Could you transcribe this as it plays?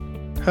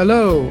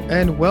Hello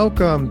and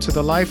welcome to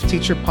the Life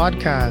Teacher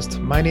Podcast.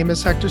 My name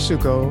is Hector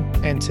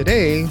and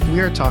today we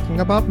are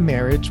talking about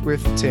marriage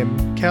with Tim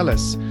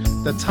Kellis.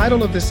 The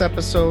title of this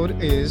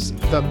episode is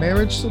The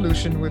Marriage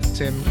Solution with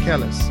Tim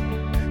Kellis.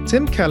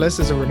 Tim Kellis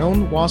is a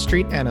renowned Wall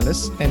Street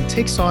analyst and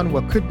takes on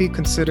what could be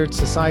considered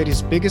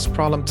society's biggest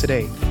problem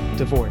today,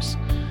 divorce.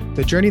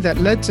 The journey that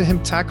led to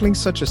him tackling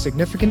such a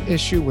significant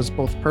issue was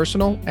both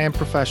personal and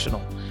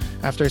professional.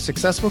 After a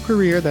successful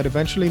career that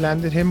eventually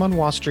landed him on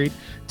Wall Street,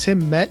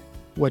 Tim met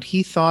what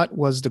he thought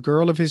was the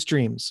girl of his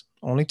dreams,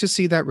 only to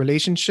see that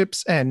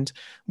relationships end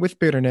with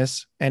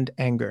bitterness and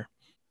anger.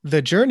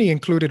 The journey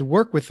included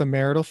work with a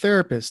marital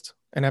therapist,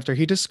 and after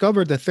he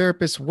discovered the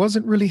therapist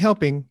wasn't really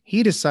helping,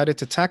 he decided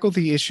to tackle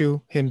the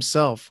issue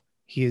himself.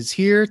 He is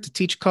here to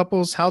teach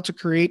couples how to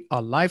create a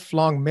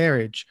lifelong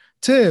marriage.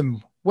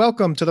 Tim,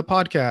 welcome to the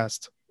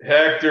podcast.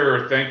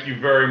 Hector, thank you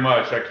very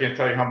much. I can't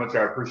tell you how much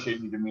I appreciate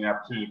you giving me the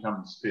opportunity to come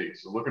and speak.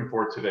 So looking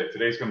forward to today.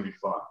 Today's going to be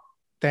fun.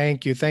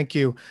 Thank you. Thank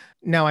you.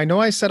 Now, I know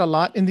I said a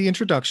lot in the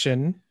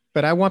introduction,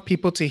 but I want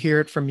people to hear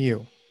it from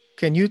you.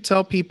 Can you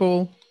tell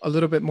people a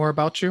little bit more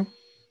about you?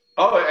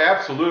 Oh,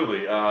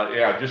 absolutely.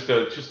 Just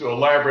to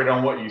elaborate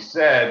on what you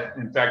said.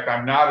 In fact,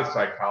 I'm not a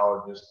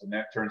psychologist, and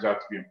that turns out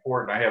to be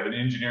important. I have an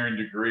engineering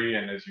degree,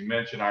 and as you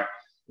mentioned, I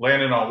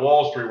landed on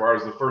Wall Street, where I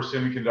was the first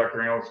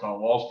semiconductor analyst on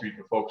Wall Street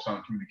to focus on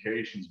the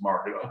communications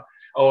market.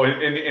 Oh,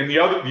 and the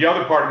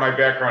other part of my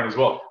background as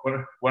well.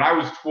 When I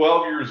was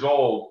 12 years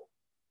old,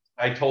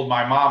 I told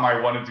my mom I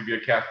wanted to be a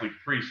Catholic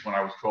priest when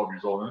I was 12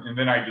 years old. And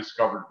then I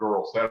discovered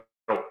girls. That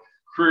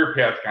career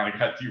path kind of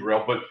got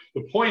derailed. But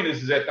the point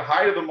is at the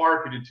height of the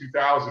market in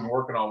 2000,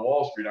 working on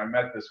Wall Street, I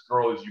met this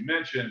girl, as you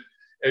mentioned.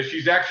 And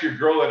she's actually a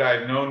girl that I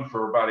had known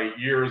for about 8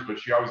 years, but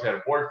she always had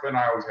a boyfriend.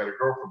 I always had a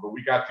girlfriend. But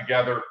we got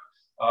together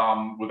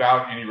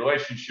without any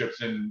relationships.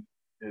 And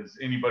as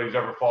anybody's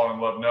ever fallen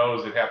in love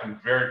knows, it happened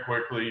very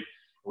quickly.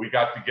 We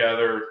got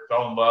together,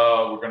 fell in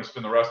love. We're going to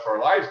spend the rest of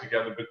our lives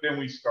together. But then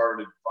we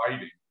started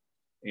fighting.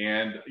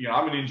 And,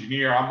 I'm an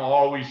engineer. I'm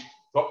always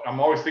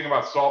thinking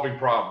about solving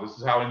problems.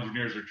 This is how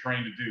engineers are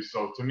trained to do.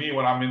 So to me,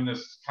 when I'm in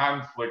this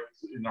conflict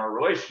in our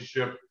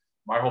relationship,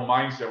 my whole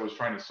mindset was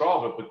trying to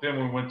solve it. But then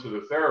we went to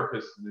the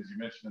therapist, and as you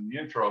mentioned in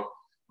the intro,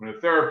 when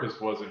the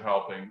therapist wasn't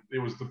helping, it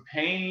was the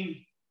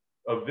pain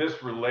of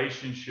this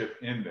relationship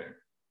ending.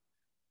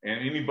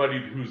 And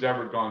anybody who's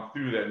ever gone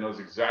through that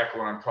knows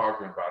exactly what I'm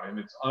talking about. And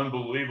it's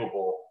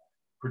unbelievable,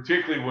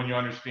 particularly when you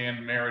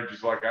understand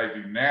marriages like I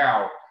do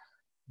now,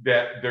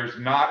 that there's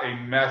not a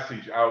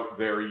message out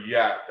there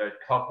yet that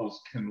couples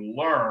can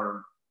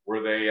learn,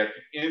 where they, at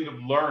the end of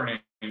learning,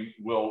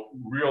 will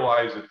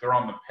realize that they're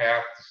on the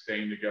path to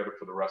staying together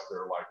for the rest of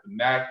their life. And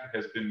that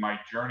has been my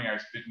journey. I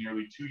spent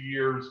nearly 2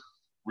 years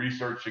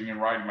researching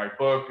and writing my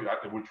book,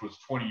 which was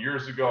 20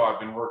 years ago. I've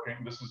been working.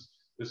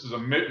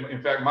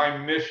 In fact, my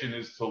mission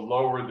is to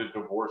lower the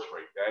divorce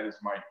rate. That is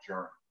my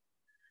journey.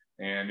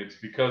 And it's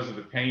because of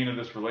the pain of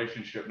this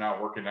relationship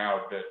not working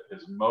out that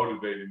has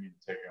motivated me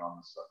to take on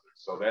this subject.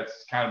 So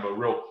that's kind of a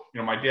real,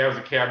 my dad was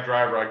a cab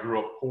driver. I grew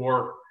up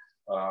poor.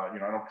 I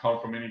don't come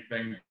from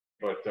anything,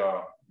 but,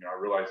 I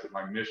realized that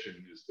my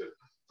mission is to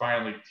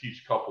finally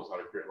teach couples how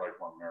to create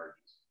lifelong marriages.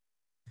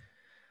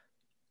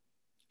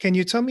 Can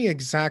you tell me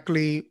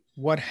exactly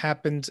what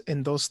happened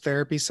in those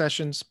therapy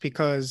sessions?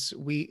 Because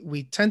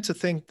we tend to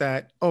think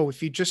that,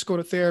 if you just go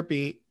to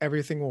therapy,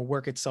 everything will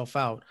work itself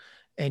out.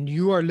 And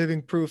you are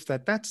living proof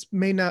that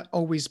may not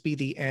always be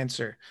the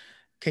answer.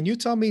 Can you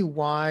tell me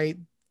why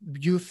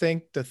you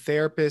think the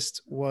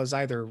therapist was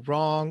either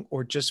wrong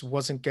or just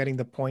wasn't getting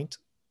the point?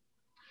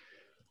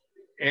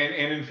 And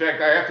in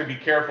fact, I have to be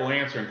careful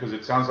answering because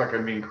it sounds like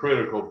I'm being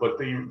critical. But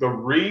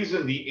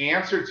the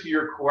answer to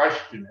your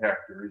question,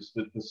 Hector, is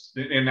that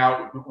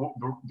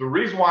the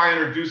reason why I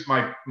introduced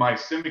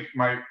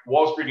my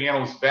Wall Street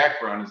analyst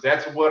background is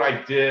that's what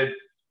I did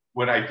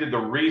when I did the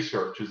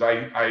research. Is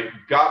I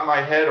got my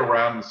head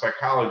around the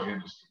psychology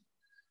industry.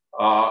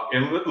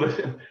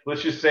 And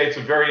let's just say it's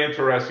a very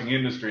interesting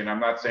industry, and I'm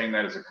not saying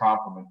that as a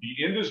compliment.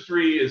 The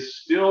industry is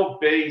still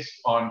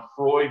based on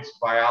Freud's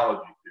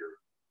biology theory.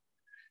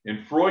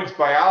 And Freud's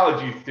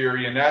biology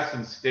theory, in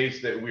essence,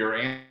 states that we are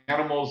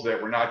animals, that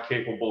we're not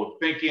capable of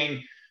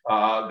thinking,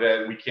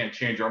 that we can't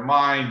change our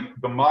mind.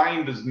 The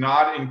mind is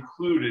not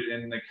included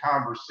in the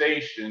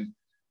conversation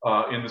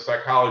in the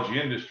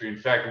psychology industry. In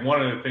fact,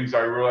 one of the things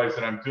I realize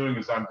that I'm doing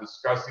is I'm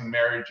discussing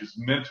marriages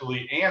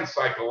mentally and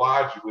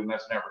psychologically, and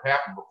that's never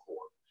happened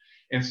before.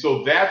 And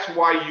so that's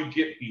why you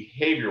get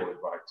behavioral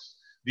advice.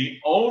 The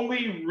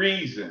only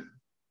reason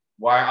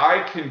why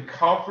I can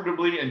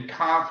comfortably and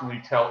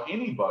confidently tell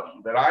anybody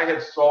that I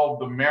have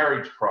solved the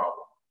marriage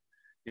problem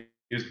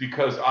is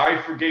because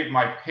I forgave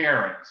my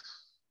parents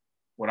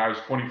when I was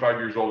 25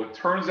 years old. It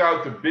turns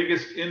out the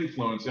biggest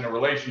influence in a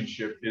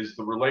relationship is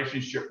the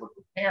relationship with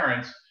the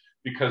parents,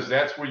 because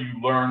that's where you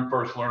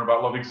first learn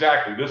about love.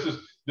 Exactly.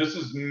 This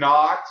is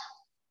not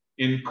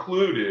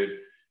included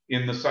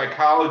in the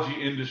psychology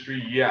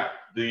industry yet.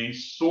 The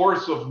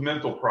source of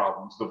mental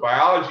problems. The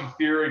biology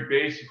theory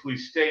basically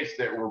states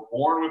that we're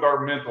born with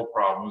our mental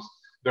problems.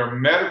 They're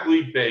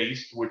medically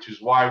based, which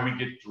is why we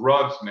get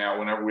drugs now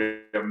whenever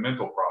we have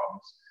mental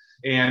problems.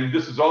 And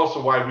this is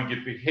also why we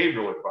get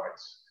behavioral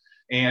advice.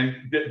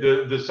 And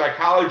the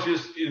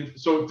psychologist,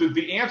 so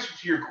the answer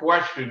to your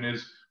question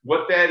is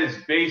what that is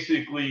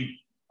basically,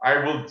 I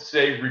will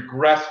say,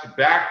 regressed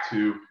back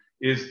to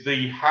is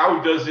the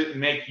how does it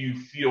make you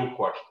feel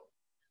question.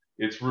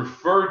 It's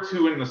referred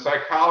to in the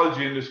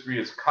psychology industry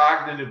as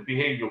cognitive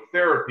behavioral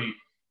therapy,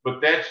 but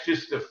that's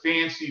just a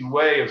fancy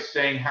way of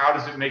saying how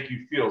does it make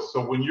you feel.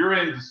 So when you're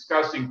in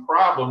discussing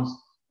problems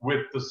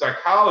with the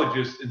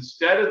psychologist,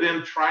 instead of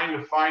them trying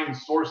to find the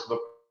source of the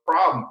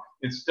problem,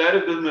 instead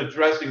of them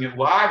addressing it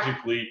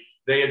logically,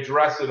 they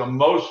address it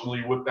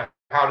emotionally with the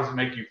how does it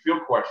make you feel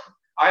question.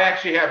 I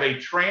actually have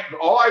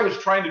all I was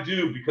trying to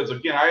do, because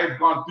again, I had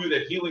gone through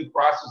that healing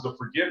process of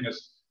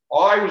forgiveness.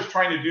 All I was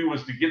trying to do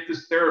was to get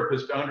this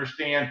therapist to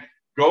understand,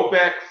 go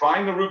back,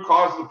 find the root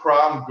cause of the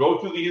problem, go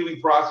through the healing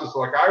process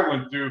like I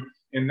went through,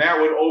 and that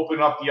would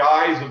open up the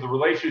eyes of the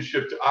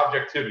relationship to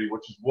objectivity,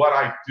 which is what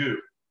I do.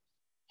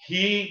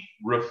 He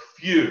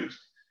refused.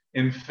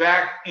 In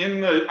fact,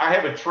 I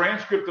have a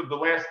transcript of the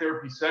last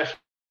therapy session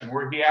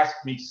where he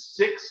asked me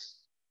 6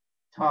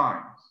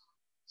 times,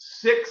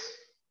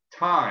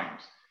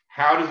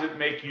 how does it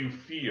make you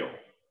feel?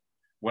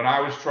 When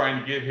I was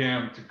trying to get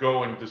him to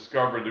go and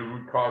discover the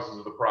root causes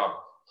of the problem.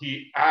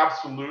 He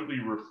absolutely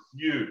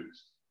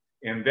refused.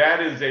 And that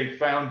is a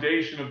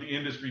foundation of the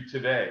industry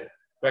today.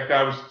 In fact,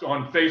 I was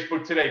on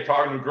Facebook today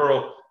talking to a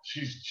girl.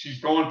 She's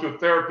going to a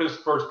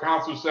therapist, first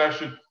counselor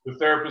session. The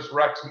therapist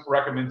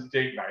recommends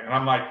date night. And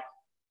I'm like,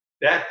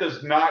 that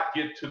does not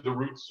get to the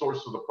root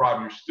source of the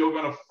problem. You're still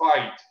going to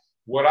fight.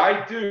 What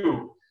I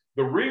do,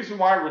 the reason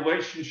why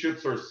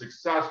relationships are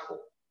successful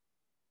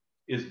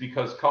is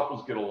because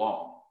couples get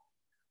along.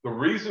 The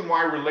reason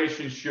why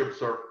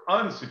relationships are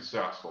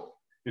unsuccessful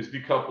is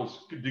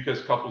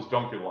because couples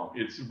don't get along.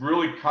 It's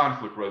really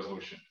conflict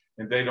resolution,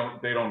 and they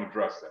don't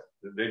address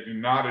that. They do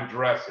not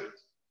address it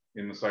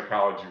in the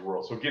psychology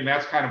world. So again,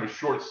 that's kind of a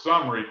short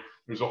summary.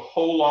 There's a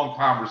whole long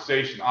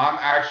conversation. I'm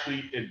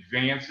actually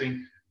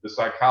advancing the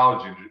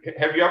psychology.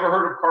 Have you ever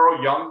heard of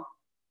Carl Jung,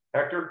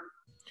 Hector?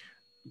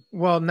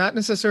 Well, not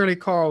necessarily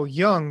Carl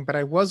Jung, but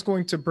I was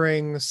going to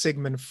bring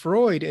Sigmund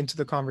Freud into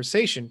the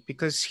conversation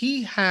because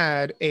he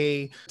had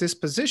a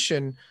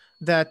disposition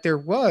that there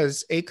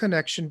was a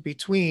connection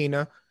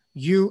between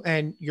you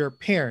and your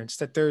parents,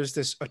 that there's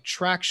this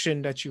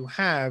attraction that you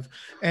have.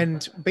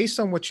 And based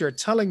on what you're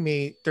telling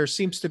me, there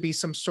seems to be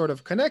some sort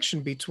of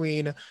connection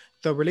between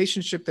the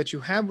relationship that you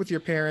have with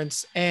your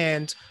parents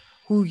and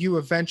who you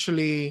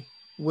eventually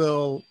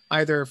will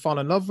either fall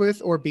in love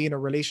with or be in a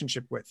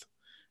relationship with.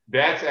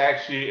 That's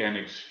actually an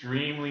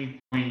extremely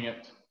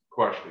poignant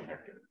question,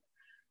 Hector.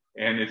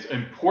 And it's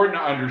important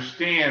to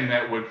understand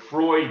that what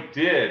Freud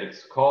did,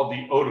 it's called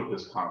the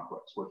Oedipus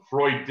complex. What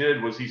Freud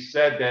did was he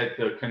said that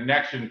the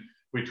connection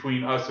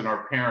between us and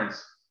our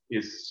parents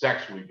is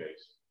sexually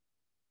based.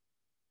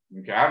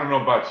 Okay, I don't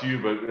know about you,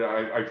 but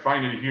I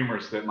find it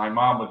humorous that my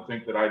mom would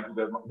think that I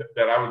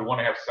would want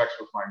to have sex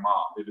with my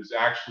mom. It is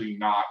actually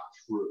not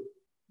true.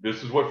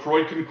 This is what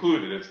Freud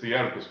concluded. It's the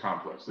Oedipus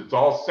complex. It's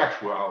all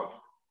sexuality.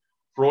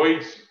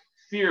 Freud's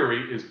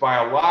theory is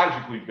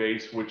biologically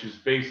based, which is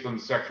based on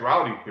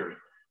sexuality theory.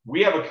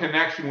 We have a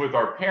connection with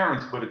our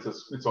parents, but it's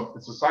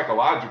a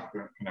psychological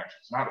connection.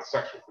 It's not a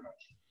sexual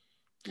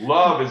connection.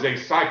 Love is a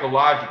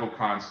psychological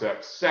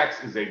concept.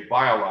 Sex is a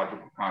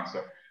biological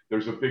concept.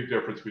 There's a big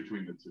difference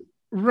between the two.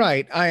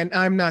 Right.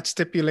 I'm not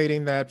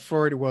stipulating that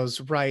Freud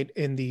was right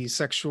in the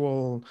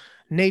sexual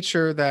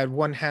nature that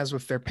one has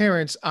with their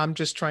parents. I'm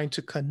just trying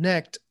to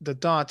connect the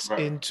dots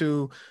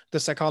into the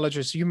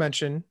psychologist you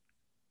mentioned.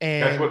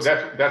 And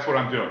that's what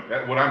I'm doing.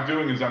 What I'm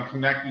doing is I'm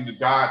connecting the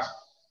dots,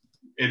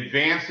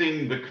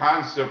 advancing the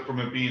concept from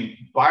it being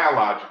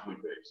biologically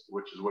based,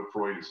 which is what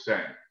Freud is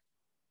saying,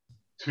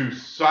 to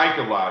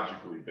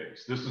psychologically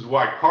based. This is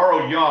why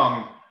Carl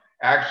Jung,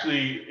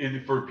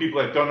 actually, for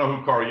people that don't know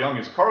who Carl Jung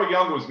is, Carl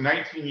Jung was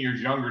 19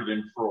 years younger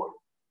than Freud.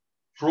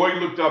 Freud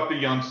looked up to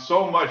Jung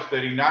so much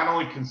that he not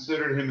only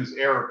considered him his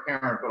heir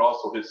apparent, but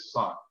also his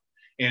son.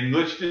 And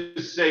let's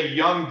just say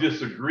Jung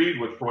disagreed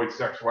with Freud's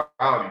sexuality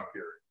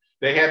theory.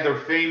 They had their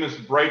famous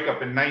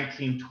breakup in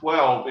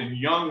 1912, and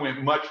Jung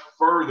went much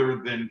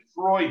further than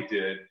Freud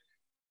did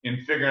in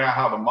figuring out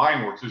how the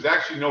mind works. There's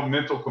actually no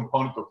mental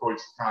component to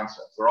Freud's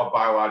concepts. They're all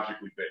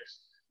biologically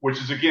based,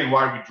 which is, again,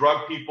 why we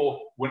drug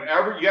people.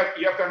 Whenever you have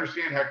to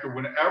understand, Hector,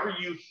 whenever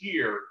you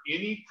hear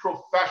any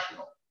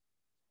professional,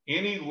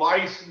 any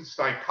licensed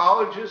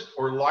psychologist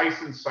or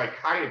licensed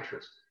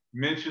psychiatrist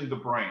mention the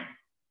brain,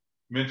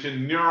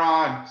 mention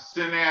neuron,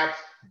 synapse,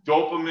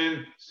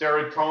 dopamine,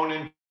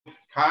 serotonin,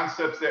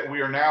 concepts that we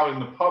are now in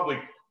the public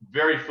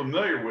very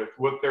familiar with,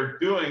 what they're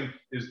doing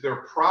is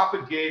they're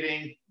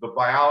propagating the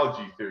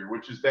biology theory,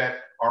 which is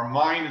that our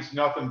mind is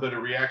nothing but a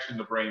reaction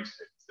to brain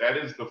states. That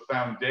is the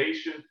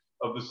foundation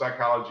of the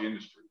psychology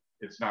industry.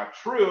 It's not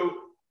true,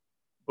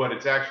 but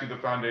it's actually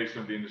the foundation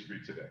of the industry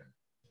today.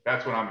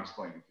 That's what I'm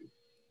explaining to you.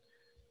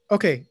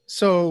 Okay,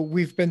 so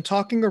we've been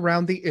talking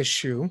around the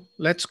issue.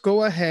 Let's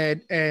go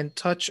ahead and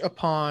touch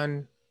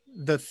upon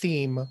the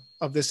theme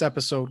of this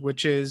episode,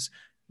 which is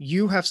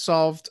you have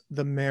solved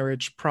the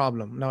marriage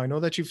problem. Now, I know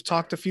that you've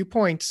talked a few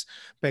points,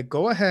 but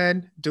go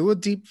ahead, do a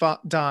deep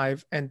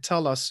dive, and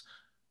tell us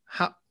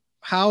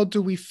how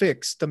do we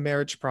fix the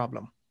marriage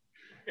problem?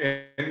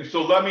 And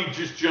so let me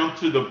just jump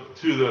to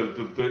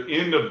the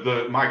end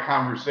of my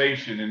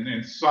conversation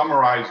and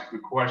summarize the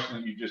question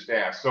that you just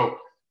asked. So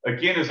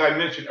again, as I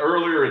mentioned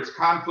earlier, it's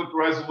conflict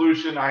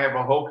resolution. I have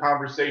a whole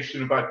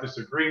conversation about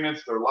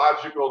disagreements. They're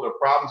logical, they're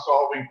problem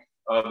solving,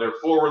 they're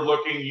forward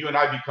looking. You and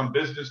I become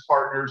business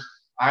partners.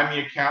 I'm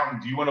the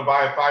accountant. Do you want to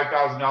buy a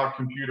 $5,000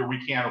 computer?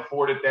 We can't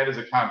afford it. That is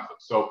a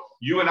conflict. So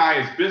you and I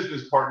as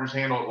business partners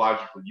handle it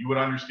logically. You would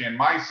understand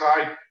my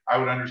side. I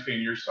would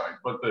understand your side.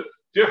 But the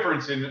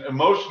difference in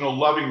emotional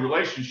loving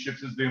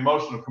relationships is the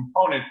emotional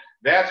component.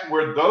 That's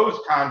where those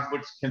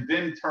conflicts can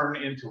then turn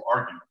into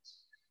arguments.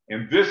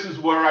 And this is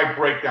where I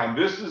break down.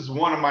 This is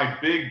one of my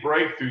big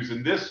breakthroughs.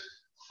 And this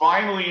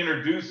finally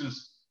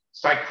introduces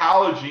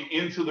psychology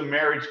into the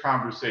marriage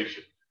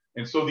conversation.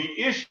 And so the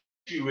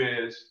issue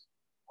is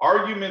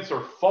arguments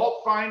are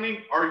fault finding,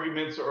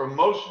 arguments are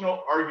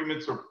emotional,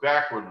 arguments are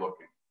backward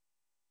looking.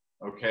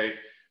 Okay.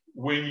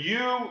 When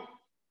you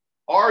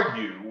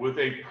argue with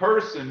a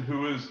person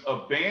who has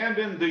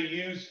abandoned the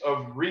use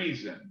of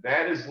reason,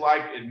 that is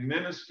like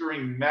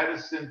administering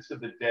medicine to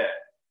the dead.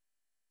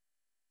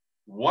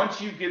 Once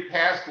you get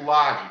past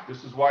logic,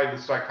 this is why the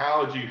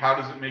psychology, how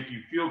does it make you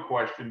feel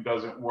question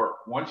doesn't work.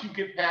 Once you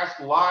get past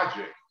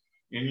logic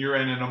and you're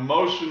in an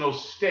emotional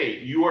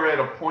state, you are at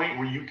a point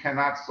where you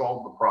cannot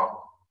solve the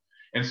problem.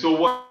 And so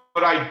what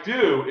I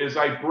do is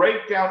I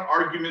break down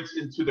arguments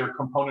into their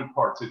component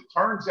parts. It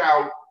turns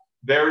out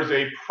there's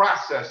a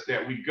process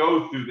that we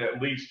go through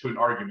that leads to an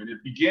argument.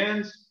 It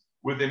begins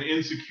with an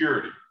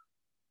insecurity,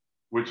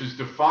 which is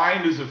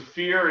defined as a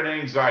fear and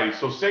anxiety.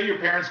 So say your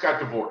parents got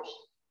divorced.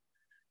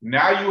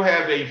 Now you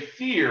have a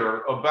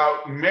fear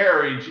about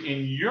marriage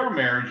in your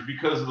marriage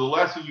because of the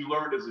lesson you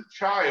learned as a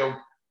child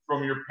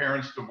from your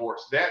parents'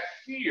 divorce. That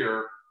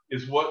fear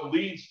is what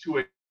leads to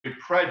a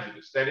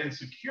prejudice. That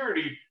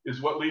insecurity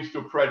is what leads to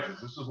a prejudice.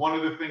 This is one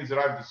of the things that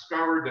I've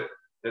discovered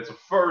that's a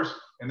first,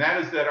 and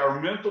that is that our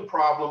mental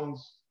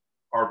problems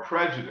are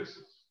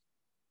prejudices.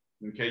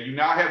 Okay, you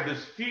now have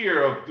this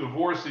fear of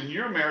divorce in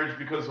your marriage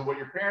because of what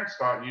your parents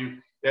taught you.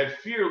 That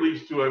fear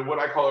leads to what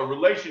I call a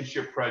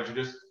relationship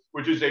prejudice,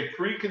 which is a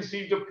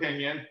preconceived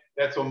opinion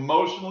that's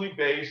emotionally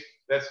based,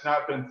 that's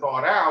not been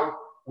thought out,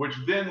 which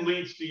then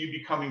leads to you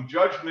becoming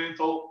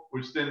judgmental,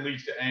 which then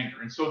leads to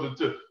anger. And so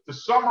to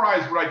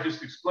summarize what I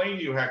just explained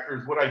to you, Hector,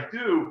 is what I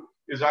do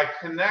is I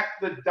connect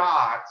the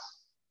dots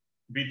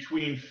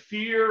between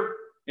fear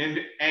and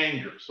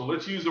anger. So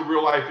let's use a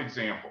real life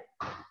example.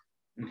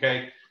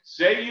 Okay,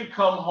 say you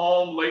come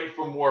home late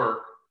from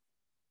work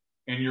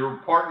and your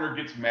partner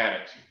gets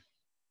mad at you.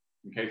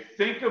 Okay,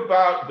 think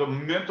about the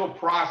mental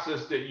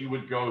process that you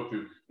would go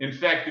through. In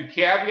fact, the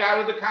caveat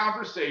of the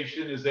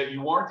conversation is that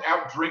you weren't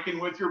out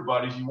drinking with your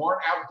buddies. You weren't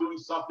out doing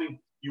something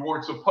you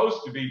weren't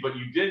supposed to be, but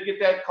you did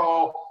get that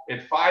call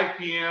at 5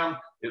 p.m.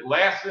 It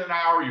lasted an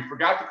hour. You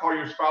forgot to call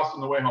your spouse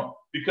on the way home.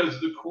 Because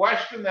the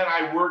question that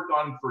I worked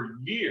on for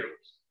years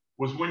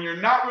was when you're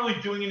not really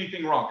doing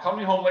anything wrong.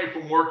 Coming home late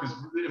from work is,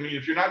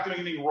 if you're not doing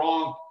anything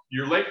wrong,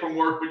 you're late from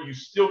work, but you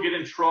still get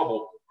in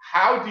trouble.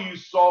 How do you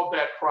solve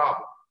that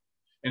problem?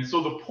 And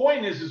so the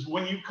point is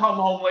when you come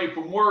home late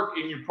from work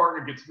and your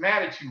partner gets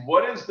mad at you,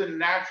 what is the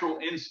natural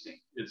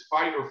instinct? It's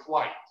fight or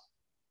flight,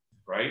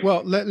 right?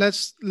 Well,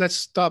 let's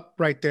stop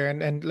right there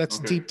and let's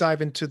deep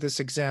dive into this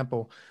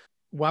example.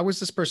 Why was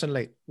this person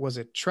late? Was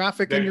it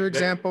traffic in your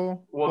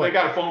example? They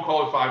got a phone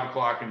call at 5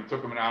 o'clock and it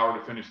took them an hour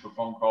to finish the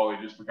phone call.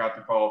 They just forgot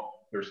to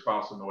call their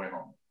spouse on the way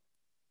home.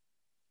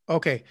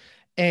 Okay.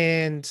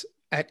 And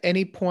at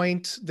any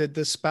point did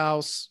the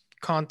spouse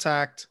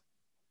contact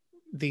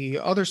the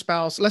other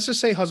spouse? Let's just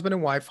say husband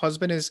and wife.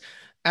 Husband is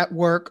at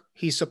work.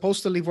 He's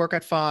supposed to leave work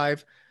at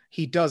 5.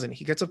 He doesn't.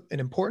 He gets an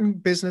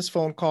important business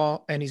phone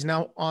call and he's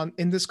now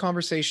in this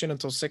conversation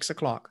until 6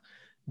 o'clock.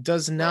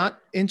 Does not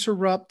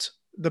interrupt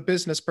the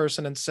business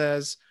person and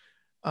says,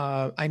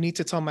 I need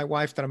to tell my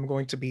wife that I'm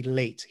going to be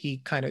late. He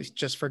kind of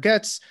just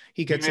forgets.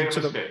 He gets into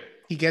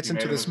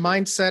this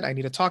mindset. I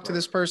need to talk to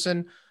this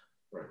person.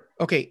 Right.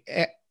 Okay.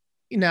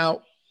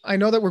 Now I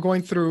know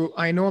that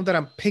I know that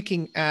I'm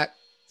picking at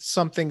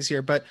some things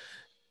here, but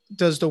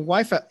does the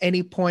wife at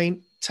any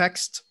point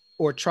text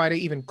or try to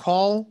even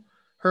call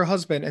her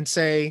husband and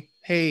say,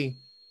 hey,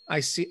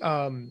 I see,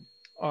 are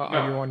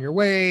you on your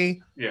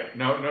way? Yeah,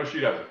 no, she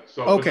doesn't.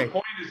 So okay. The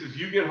point is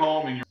you get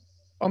home and you're,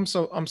 I'm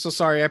so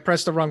sorry. I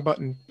pressed the wrong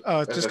button.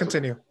 Just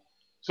continue. Okay.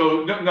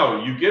 So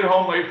no, you get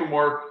home late from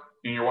work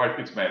and your wife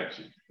gets mad at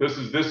you. This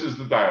is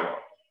the dialogue.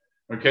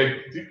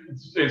 Okay.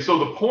 And so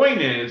the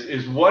point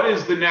is what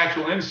is the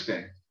natural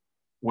instinct?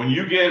 When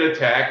you get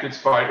attacked, it's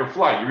fight or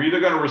flight. You're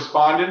either going to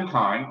respond in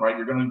kind, right?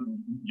 You're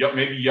going to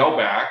maybe yell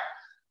back,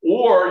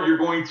 or you're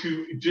going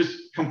to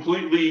just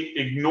completely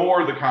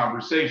ignore the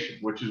conversation,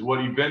 which is what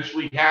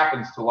eventually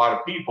happens to a lot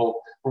of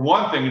people. For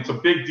one thing, it's a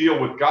big deal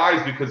with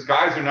guys because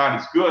guys are not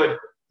as good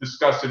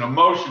discussing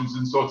emotions.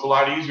 And so it's a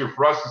lot easier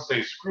for us to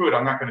say, screw it,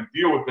 I'm not going to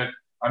deal with it.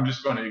 I'm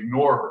just going to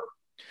ignore her.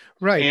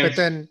 Right. But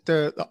then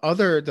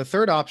the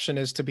third option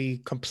is to be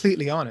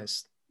completely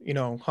honest. You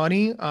know,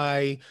 honey,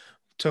 I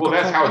took a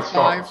that's call how at it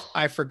starts. 5.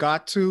 I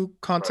forgot to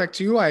contact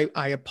you.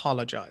 I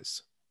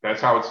apologize.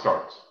 That's how it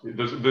starts.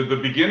 The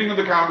beginning of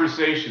the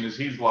conversation is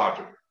he's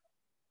logical,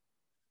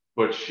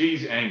 but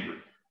she's angry.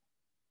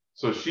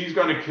 So she's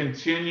going to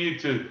continue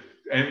to,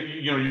 and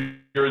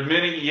you're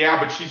admitting, yeah,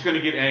 but she's going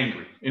to get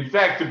angry. In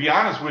fact, to be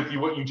honest with you,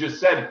 what you just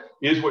said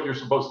is what you're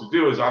supposed to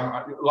do. Is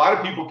a lot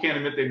of people can't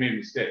admit they made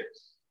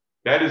mistakes.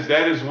 That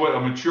is what a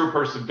mature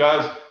person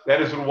does.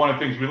 That is one of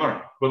the things we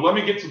learn. But let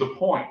me get to the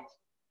point,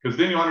 because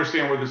then you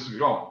understand where this is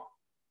going.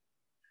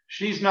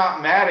 She's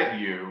not mad at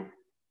you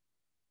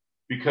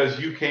because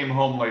you came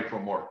home late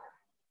from work.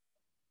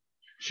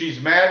 She's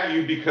mad at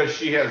you because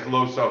she has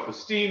low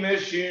self-esteem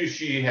issues.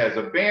 She has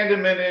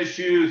abandonment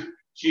issues.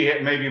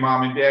 Maybe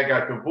mom and dad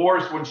got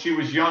divorced when she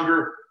was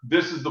younger.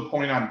 This is the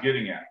point I'm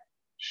getting at.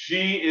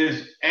 She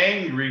is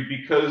angry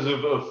because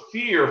of a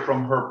fear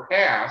from her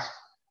past,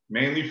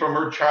 mainly from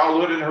her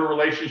childhood and her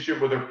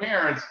relationship with her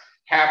parents,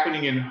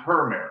 happening in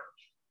her marriage.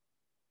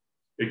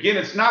 Again,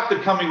 it's not the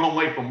coming home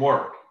late from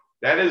work.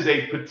 That is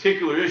a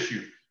particular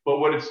issue. But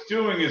what it's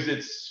doing is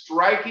it's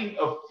striking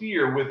a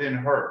fear within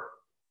her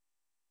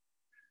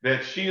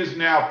that she is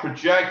now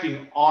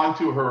projecting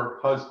onto her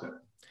husband.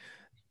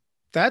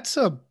 That's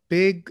a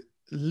big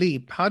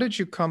leap. How did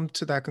you come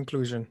to that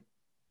conclusion?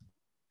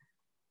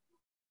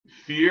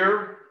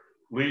 Fear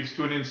leads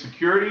to an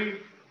insecurity,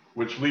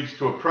 which leads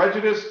to a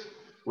prejudice,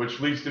 which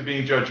leads to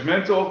being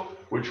judgmental,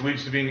 which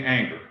leads to being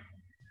angry.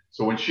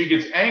 So when she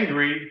gets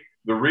angry,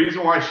 the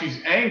reason why she's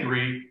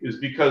angry is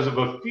because of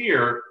a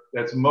fear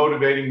that's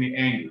motivating the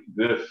anger.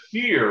 The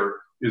fear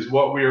is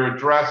what we are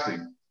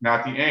addressing,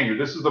 not the anger.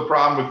 This is the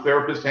problem with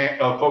therapists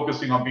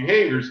focusing on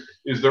behaviors,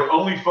 is they're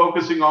only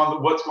focusing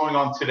on what's going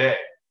on today.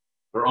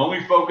 They're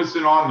only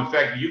focusing on the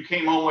fact that you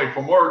came home late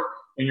from work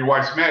and your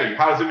wife's mad at you.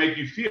 How does it make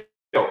you feel?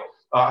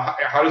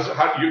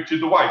 To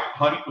the wife,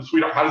 honey,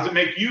 sweetheart, how does it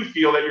make you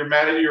feel that you're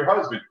mad at your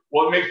husband?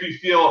 Well, it makes me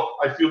feel,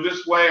 I feel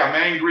this way, I'm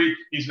angry,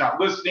 he's not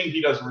listening,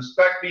 he doesn't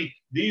respect me.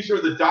 These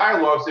are the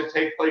dialogues that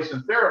take place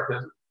in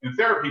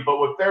therapy, but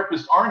what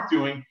therapists aren't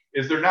doing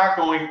is they're not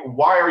going,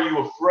 why are you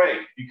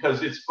afraid?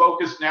 Because it's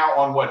focused now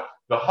on what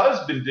the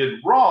husband did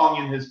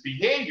wrong in his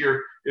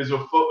behavior as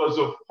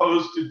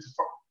opposed to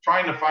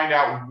trying to find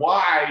out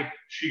why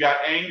she got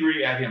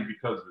angry at him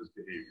because of his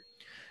behavior.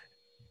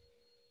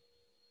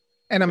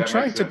 And I'm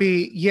trying to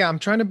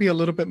be a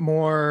little bit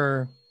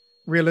more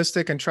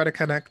realistic and try to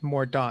connect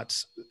more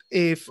dots.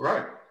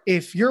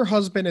 If your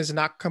husband is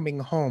not coming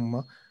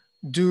home,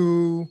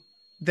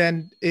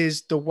 then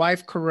is the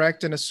wife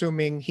correct in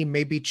assuming he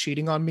may be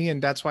cheating on me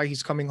and that's why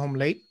he's coming home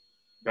late?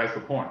 That's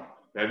the point.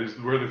 That is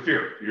where the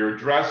fear. You're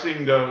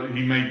addressing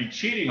he may be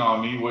cheating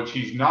on me, which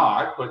he's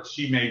not, but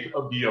she may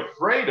be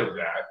afraid of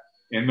that.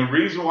 And the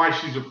reason why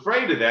she's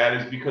afraid of that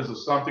is because of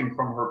something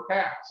from her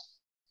past.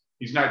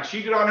 He's not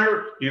cheated on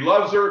her. He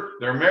loves her.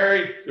 They're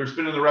married. They're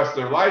spending the rest of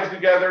their lives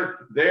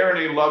together. They're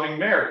in a loving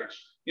marriage.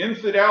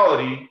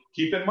 Infidelity,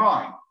 keep in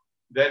mind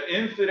that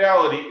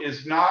infidelity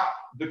is not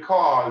the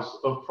cause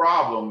of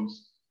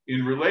problems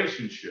in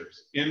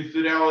relationships.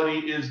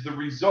 Infidelity is the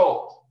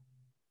result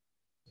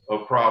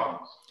of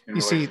problems in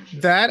relationships. You see,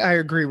 that I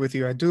agree with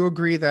you. I do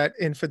agree that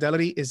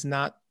infidelity is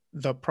not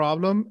the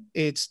problem.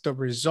 It's the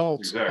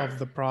result of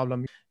the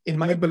problem. In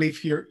my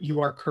belief,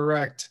 you are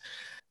correct.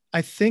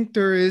 I think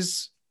there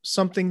is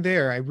something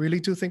there. I really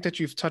do think that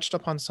you've touched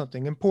upon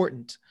something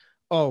important.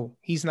 Oh,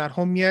 he's not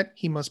home yet.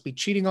 He must be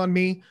cheating on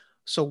me.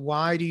 So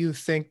why do you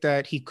think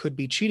that he could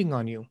be cheating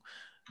on you?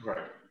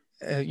 Right.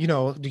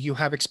 Do you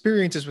have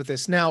experiences with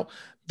this? Now,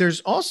 there's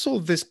also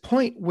this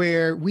point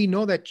where we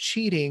know that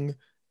cheating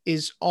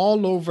is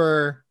all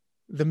over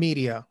the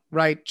media,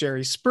 right?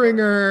 Jerry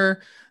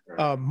Springer,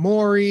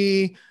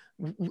 Maury,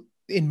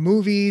 in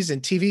movies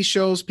and TV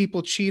shows,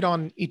 people cheat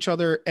on each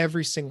other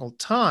every single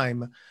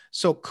time.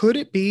 So could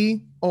it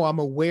be, I'm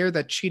aware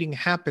that cheating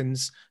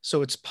happens,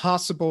 so it's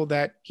possible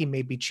that he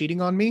may be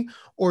cheating on me?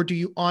 Or do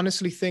you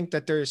honestly think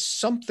that there is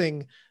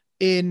something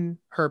in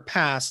her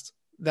past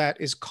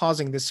that is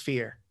causing this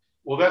fear?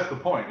 Well, that's the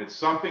point. It's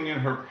something in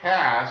her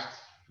past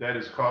that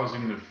is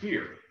causing the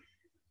fear.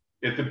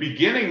 At the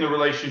beginning, the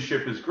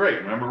relationship is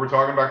great. Remember, we're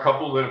talking about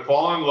couples that have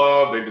fallen in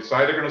love. They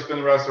decide they're going to spend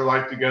the rest of their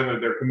life together.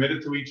 They're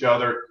committed to each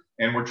other.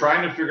 And we're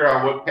trying to figure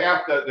out what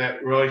path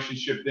that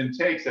relationship then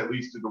takes that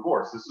leads to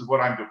divorce. This is what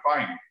I'm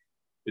defining.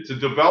 It's a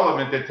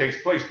development that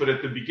takes place. But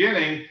at the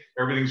beginning,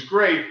 everything's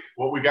great.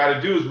 What we got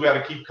to do is we got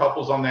to keep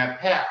couples on that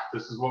path.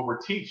 This is what we're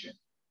teaching.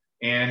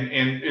 And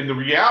the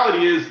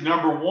reality is,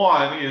 number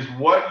one, is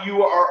what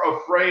you are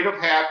afraid of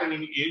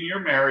happening in your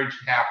marriage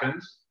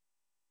happens.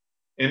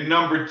 And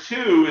number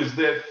two is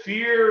that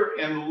fear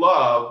and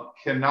love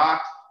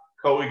cannot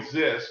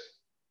coexist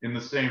in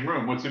the same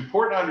room. What's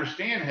important to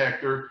understand,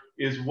 Hector,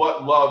 is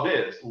what love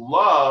is.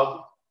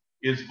 Love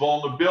is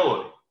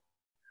vulnerability.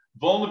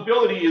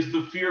 Vulnerability is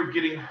the fear of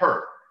getting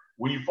hurt.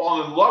 When you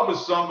fall in love with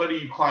somebody,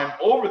 you climb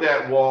over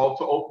that wall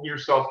to open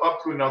yourself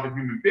up to another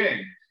human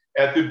being.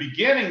 At the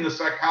beginning, the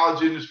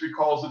psychology industry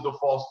calls it the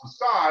false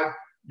facade.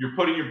 You're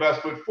putting your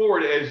best foot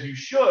forward, as you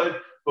should,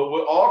 but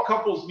what all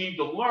couples need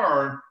to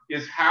learn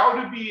is how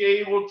to be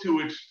able to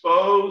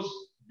expose,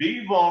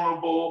 be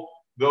vulnerable,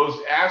 those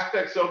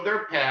aspects of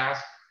their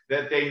past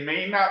that they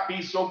may not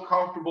be so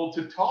comfortable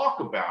to talk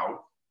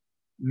about,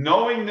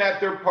 knowing that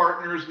their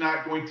partner is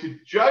not going to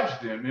judge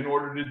them. In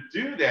order to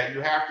do that,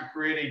 you have to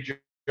create a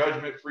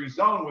judgment-free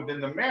zone within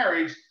the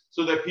marriage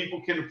so that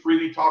people can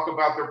freely talk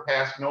about their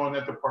past, knowing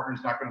that their partner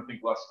is not going to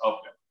think less of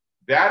them.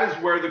 That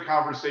is where the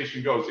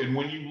conversation goes. And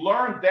when you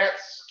learn that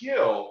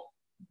skill,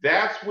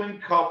 that's when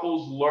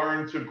couples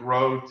learn to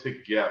grow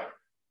together.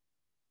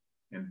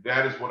 And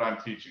that is what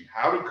I'm teaching.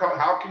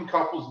 How can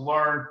couples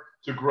learn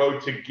to grow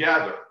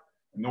together?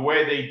 And the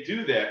way they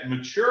do that,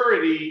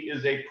 maturity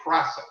is a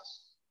process.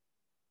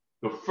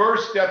 The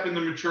first step in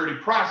the maturity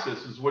process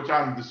is what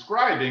I'm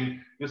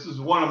describing. This is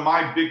one of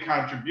my big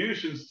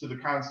contributions to the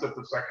concept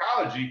of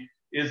psychology,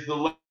 is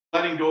the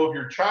letting go of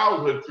your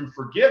childhood through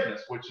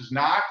forgiveness, which is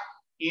not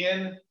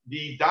in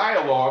the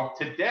dialogue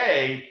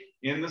today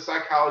in the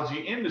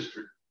psychology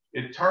industry.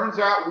 It turns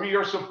out we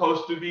are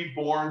supposed to be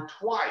born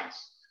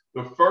twice.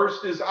 The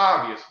first is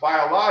obvious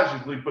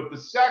biologically, but the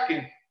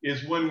second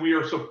is when we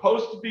are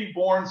supposed to be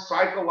born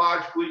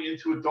psychologically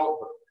into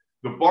adulthood.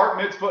 The bar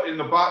mitzvah and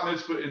the bat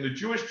mitzvah in the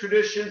Jewish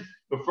tradition,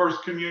 the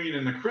first communion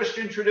in the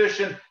Christian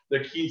tradition, the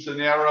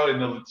quinceanera in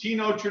the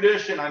Latino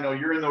tradition. I know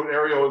you're in the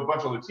area with a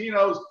bunch of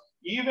Latinos.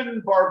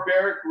 Even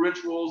barbaric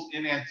rituals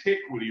in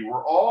antiquity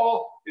were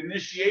all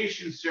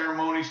initiation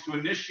ceremonies to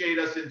initiate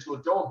us into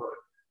adulthood.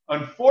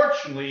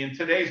 Unfortunately, in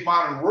today's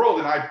modern world,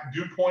 and I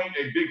do point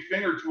a big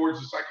finger towards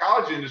the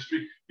psychology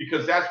industry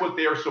because that's what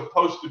they are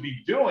supposed to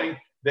be doing,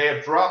 they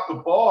have dropped the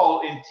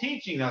ball in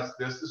teaching us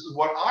this. This is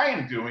what I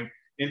am doing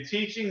in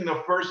teaching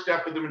the first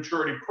step of the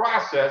maturity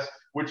process,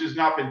 which has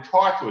not been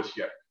taught to us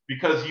yet,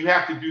 because you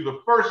have to do the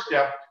first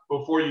step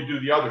before you do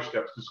the other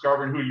steps,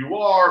 discovering who you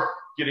are,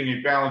 getting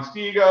a balanced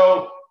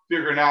ego,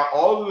 figuring out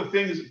all of the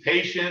things,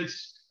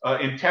 patience,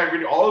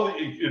 integrity,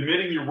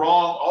 admitting you're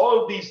wrong,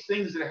 all of these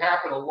things that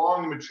happen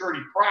along the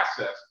maturity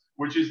process,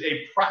 which is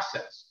a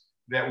process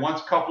that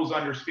once couples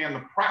understand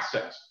the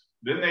process,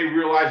 then they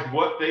realize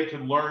what they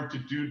can learn to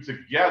do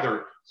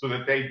together so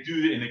that they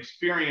do and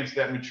experience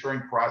that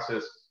maturing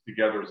process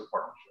together as a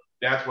partnership.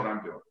 That's what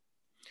I'm doing.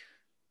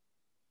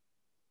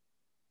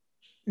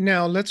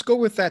 Now, let's go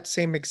with that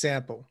same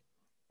example.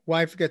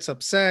 Wife gets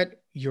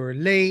upset, you're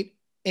late,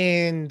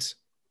 and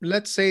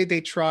let's say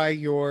they try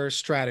your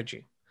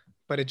strategy,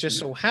 but it just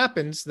so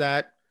happens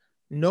that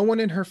no one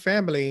in her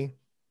family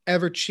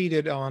ever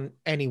cheated on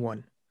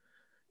anyone.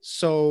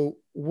 So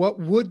what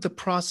would the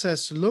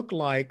process look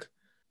like?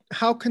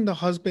 How can the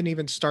husband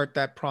even start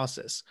that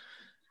process?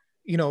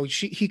 You know,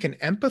 he can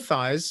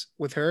empathize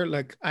with her.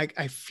 Like,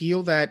 I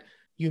feel that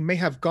you may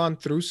have gone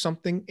through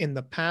something in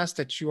the past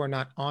that you are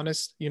not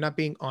honest. You're not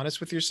being honest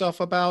with yourself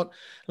about.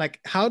 Like,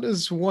 how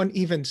does one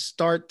even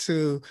start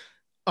to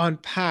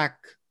unpack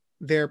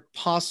their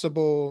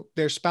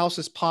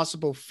spouse's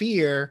possible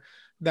fear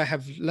that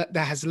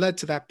has led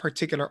to that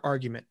particular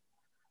argument?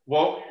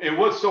 Well, and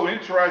what's so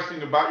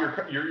interesting about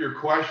your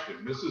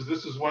question, this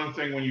is one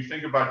thing when you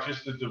think about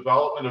just the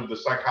development of the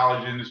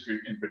psychology industry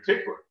in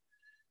particular.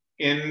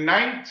 In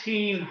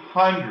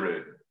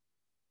 1900,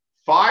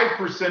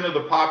 5% of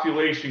the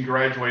population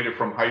graduated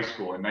from high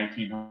school in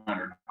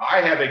 1900.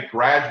 I have a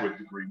graduate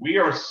degree. We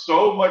are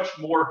so much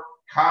more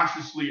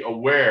consciously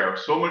aware,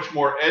 so much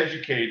more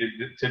educated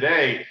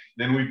today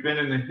than we've been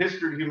in the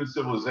history of human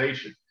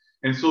civilization.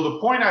 And so the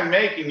point I'm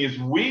making is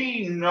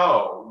we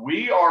know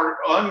we are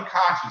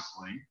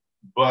unconsciously,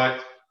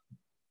 but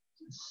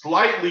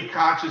slightly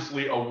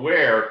consciously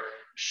aware.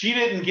 She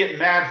didn't get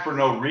mad for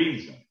no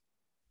reason.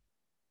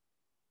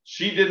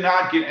 She did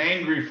not get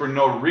angry for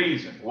no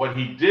reason. What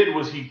he did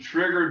was he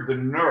triggered the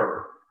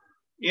nerve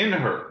in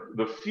her,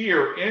 the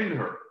fear in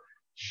her.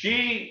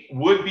 She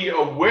would be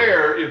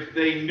aware if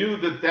they knew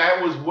that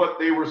that was what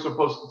they were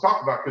supposed to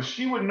talk about, because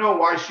she would know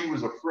why she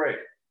was afraid.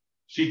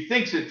 She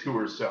thinks it to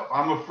herself.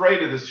 I'm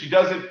afraid of this. She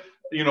doesn't,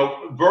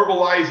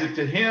 verbalize it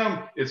to him.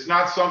 It's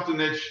not something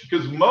that,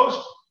 because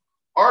most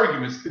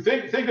arguments,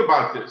 think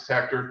about this,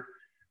 Hector.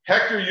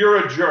 Hector,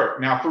 you're a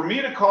jerk. Now, for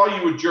me to call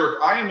you a jerk,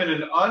 I am in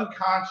an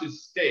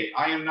unconscious state.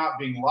 I am not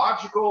being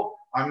logical.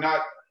 I'm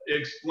not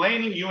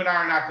explaining. You and I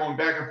are not going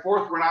back and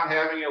forth. We're not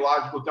having a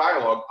logical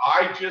dialogue.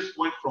 I just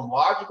went from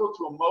logical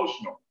to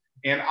emotional.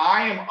 And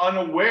I am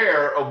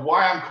unaware of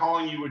why I'm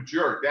calling you a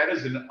jerk. That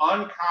is an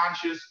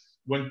unconscious.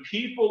 When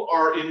people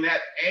are in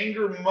that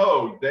anger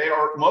mode, they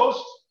are,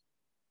 most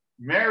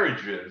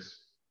marriages,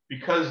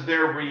 because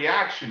they're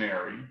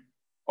reactionary,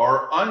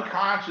 are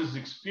unconscious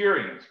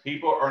experience.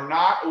 People are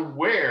not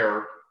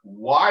aware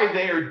why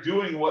they are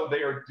doing what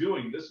they are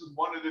doing. This is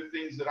one of the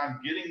things that I'm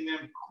getting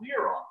them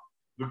clear on.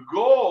 The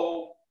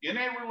goal in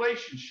a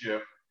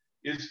relationship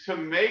is to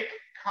make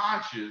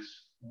conscious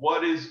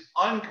what is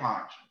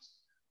unconscious,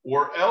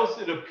 or else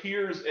it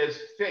appears as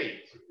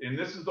fate. And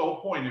this is the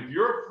whole point. If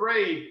you're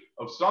afraid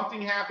of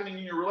something happening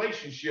in your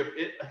relationship,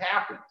 it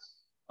happens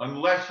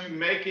unless you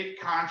make it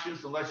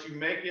conscious, unless you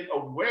make it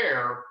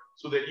aware,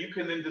 so that you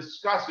can then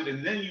discuss it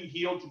and then you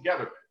heal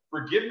together.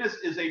 Forgiveness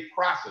is a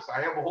process.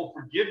 I have a whole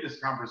forgiveness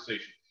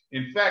conversation.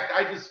 In fact,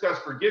 I discuss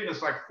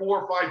forgiveness like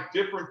 4 or 5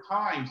 different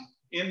times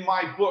in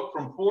my book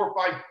from 4 or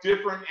 5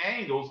 different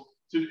angles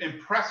to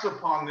impress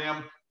upon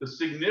them the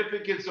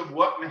significance of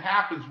what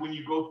happens when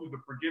you go through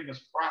the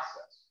forgiveness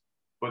process.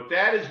 But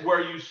that is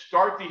where you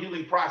start the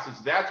healing process.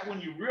 That's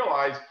when you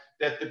realize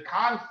that the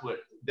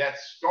conflict that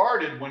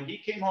started when he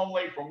came home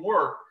late from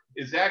work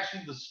is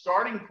actually the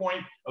starting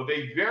point of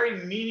a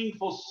very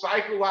meaningful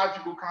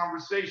psychological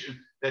conversation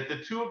that the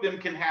two of them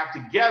can have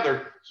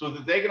together, so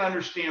that they can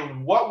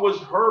understand what was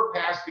her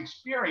past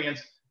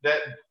experience that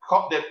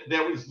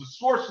was the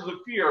source of the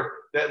fear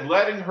that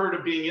led her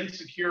to being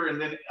insecure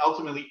and then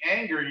ultimately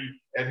angry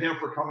at him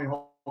for coming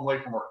home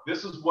late from work.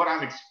 This is what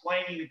I'm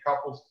explaining to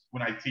couples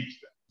when I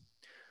teach them.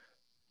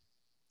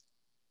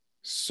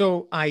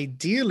 So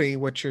ideally,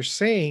 what you're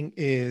saying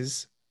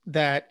is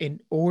that in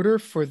order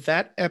for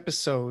that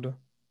episode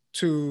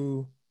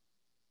to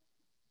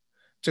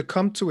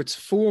come to its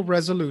full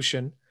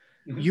resolution,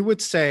 you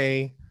would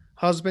say,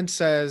 husband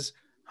says,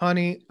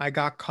 honey, I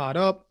got caught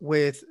up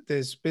with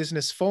this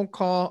business phone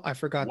call. I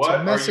forgot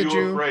to message you. What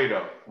are you afraid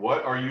of?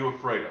 What are you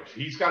afraid of?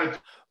 He's got to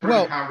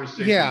turn the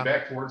conversation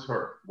back towards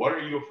her. What are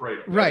you afraid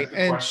of? Right.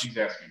 That's the question he's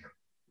asking her.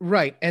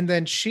 Right. And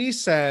then she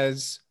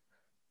says,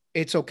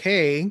 it's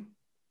okay.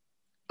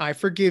 I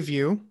forgive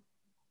you.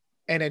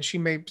 And then she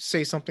may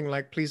say something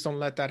like, please don't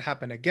let that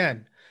happen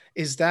again.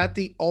 Is that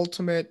the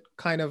ultimate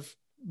kind of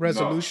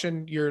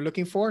resolution you're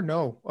looking for?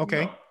 No.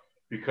 Okay. No.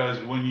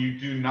 Because when you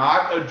do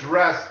not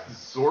address the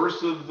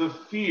source of the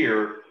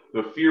fear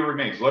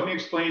remains. Let me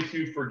explain to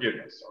you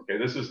forgiveness. Okay,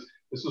 this is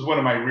one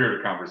of my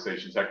weirder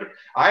conversations, Hector.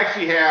 I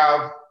actually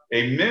have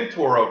a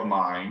mentor of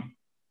mine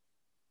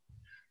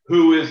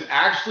who is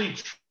actually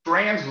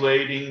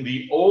translating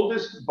the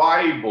oldest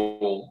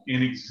Bible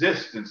in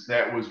existence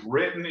that was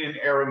written in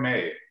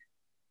Aramaic.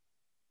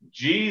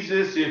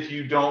 Jesus, if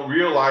you don't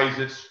realize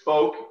it,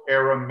 spoke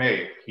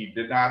Aramaic. He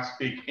did not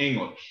speak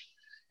English.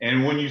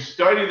 And when you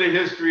study the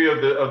history of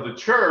the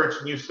church,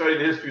 and you study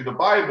the history of the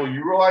Bible,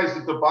 you realize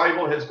that the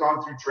Bible has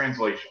gone through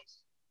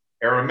translations.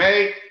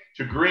 Aramaic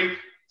to Greek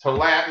to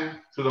Latin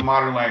to the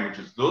modern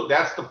languages.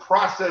 That's the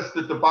process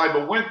that the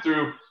Bible went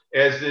through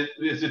as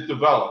it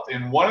developed.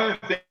 And one of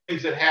the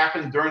things that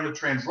happened during the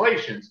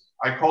translations,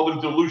 I call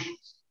them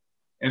dilutions.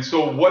 And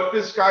so what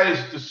this guy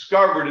has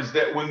discovered is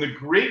that when the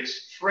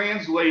Greeks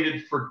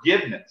translated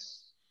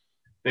forgiveness,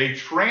 they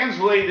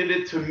translated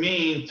it to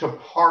mean to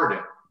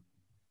pardon.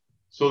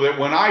 So that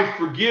when I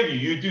forgive you,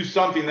 you do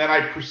something that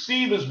I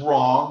perceive as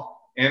wrong,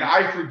 and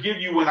I forgive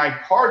you when I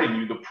pardon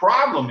you. The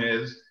problem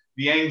is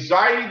the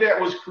anxiety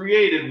that was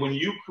created when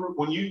you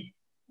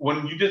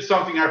did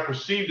something I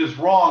perceived as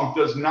wrong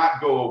does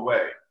not go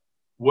away.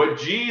 What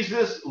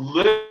Jesus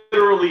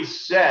literally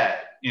said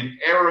in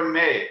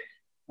Aramaic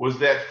was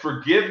that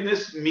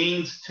forgiveness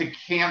means to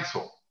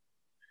cancel.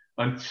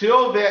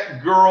 Until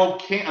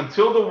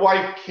the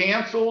wife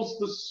cancels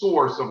the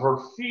source of her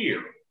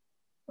fear,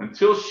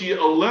 until she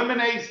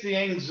eliminates the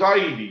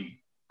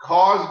anxiety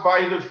caused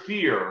by the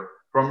fear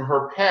from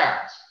her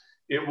past,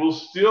 it will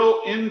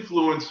still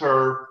influence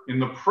her in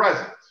the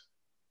present.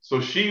 So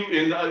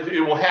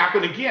it will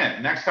happen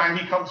again. Next time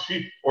he comes,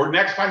 or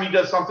next time he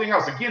does something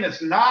else. Again,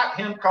 it's not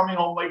him coming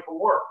home late from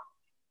work.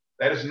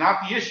 That is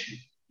not the issue.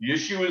 The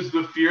issue is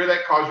the fear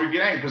that caused her to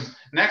get angry. Because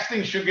next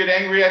thing, she'll get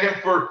angry at him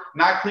for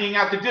not cleaning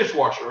out the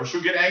dishwasher, or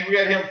she'll get angry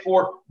at him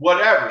for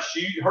whatever.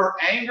 Her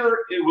anger,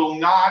 it will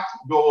not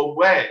go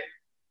away.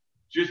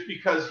 Just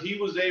because he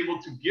was able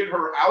to get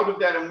her out of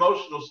that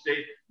emotional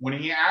state when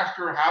he asked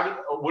her,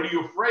 what are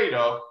you afraid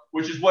of?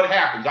 Which is what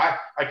happens.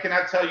 I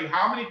cannot tell you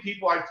how many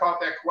people I've taught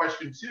that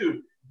question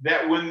to,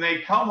 that when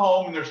they come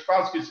home and their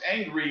spouse gets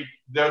angry,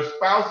 their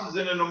spouse is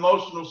in an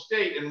emotional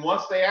state. And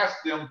once they ask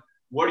them,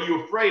 what are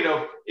you afraid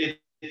of? It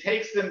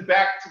takes them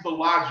back to the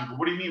logical.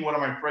 What do you mean, what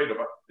am I afraid of?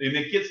 And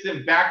it gets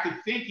them back to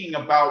thinking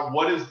about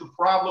what is the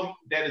problem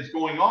that is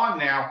going on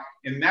now.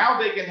 And now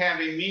they can have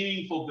a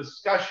meaningful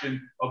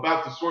discussion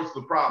about the source of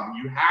the problem.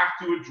 You have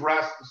to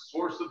address the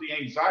source of the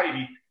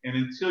anxiety. And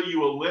until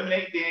you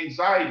eliminate the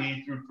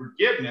anxiety through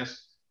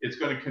forgiveness, it's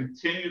going to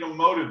continue to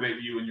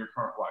motivate you in your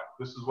current life.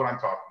 This is what I'm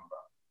talking about.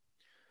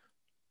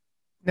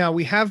 Now,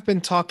 we have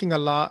been talking a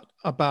lot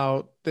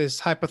about this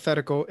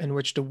hypothetical in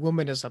which the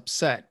woman is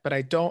upset, but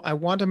I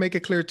want to make it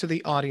clear to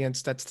the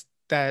audience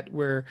that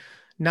we're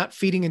not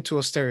feeding into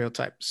a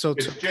stereotype. So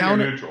it's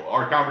gender neutral.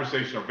 Our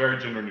conversations are very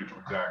gender neutral.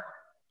 Exactly.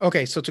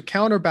 Okay. So to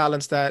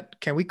counterbalance that,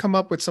 can we come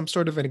up with some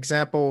sort of an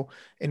example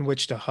in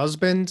which the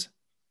husband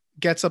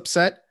gets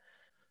upset?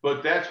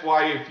 But that's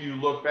why if you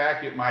look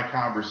back at my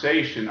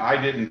conversation, I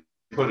didn't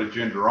put a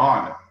gender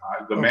on it.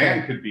 The Okay.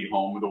 man could be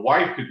home, the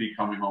wife could be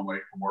coming home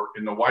late from work,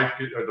 and the wife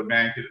could, or the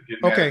man could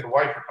get mad at the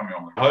wife for coming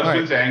home late. The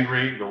husband's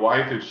angry. The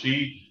wife, if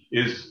she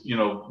is,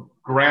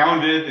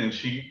 grounded and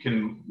she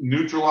can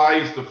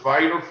neutralize the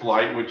fight or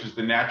flight, which is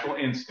the natural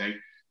instinct,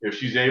 if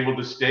she's able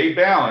to stay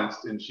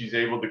balanced and she's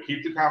able to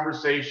keep the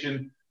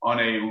conversation on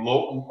a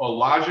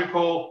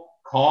logical,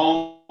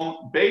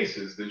 calm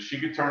basis, then she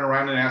could turn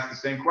around and ask the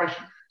same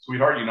question.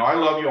 Sweetheart, I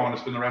love you. I want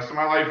to spend the rest of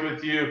my life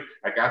with you.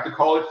 I got the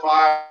call at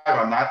 5.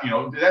 I'm not,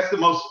 that's the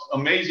most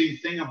amazing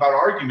thing about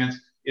arguments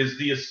is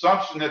the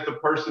assumption that the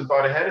person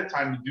thought ahead of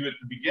time to do it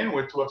to begin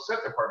with to upset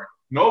their partner.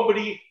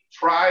 Nobody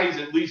tries,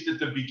 at least at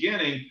the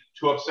beginning,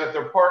 to upset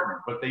their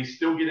partner, but they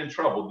still get in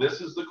trouble.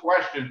 This is the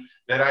question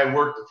that I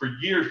worked for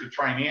years to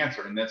try and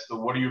answer, and that's the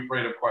what are you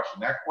afraid of question.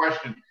 That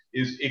question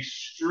is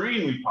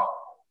extremely powerful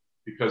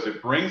because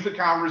it brings the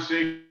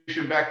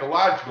conversation back to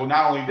logical.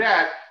 Not only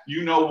that,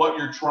 you know what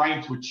you're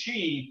trying to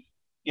achieve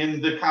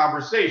in the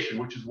conversation,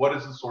 which is what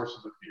is the source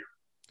of the fear.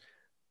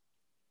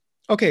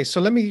 Okay,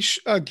 so let me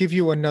give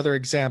you another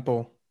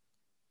example.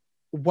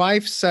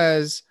 Wife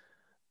says,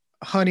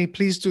 honey,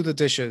 please do the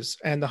dishes.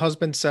 And the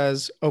husband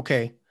says,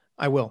 okay,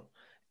 I will.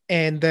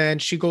 And then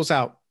she goes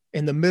out.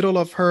 In the middle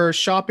of her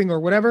shopping or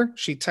whatever,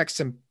 she texts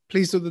him,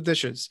 please do the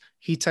dishes.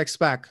 He texts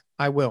back,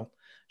 I will.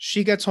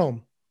 She gets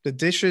home. The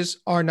dishes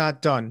are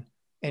not done.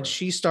 And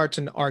she starts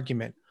an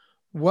argument.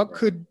 What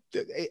could,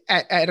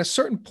 at a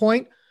certain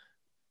point,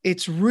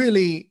 it's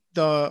really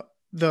the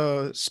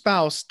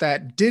spouse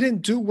that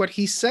didn't do what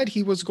he said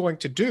he was going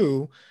to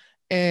do.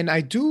 And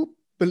I do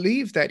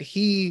believe that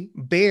he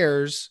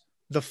bears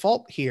the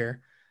fault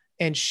here.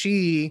 And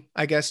she,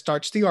 I guess,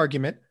 starts the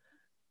argument.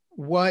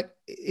 What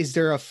is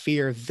there a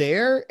fear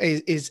there?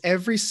 Is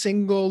every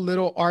single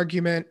little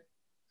argument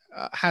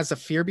has a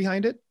fear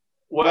behind it?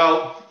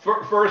 Well,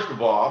 first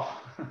of all,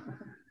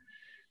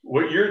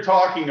 what you're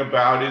talking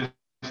about is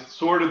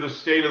sort of the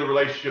state of the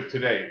relationship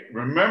today.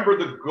 Remember,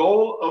 the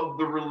goal of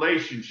the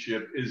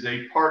relationship is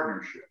a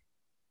partnership,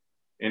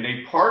 and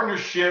a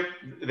partnership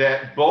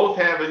that both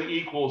have an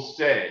equal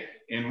say.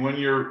 And when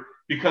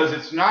because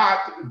it's not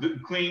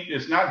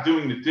it's not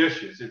doing the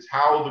dishes. It's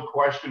how the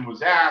question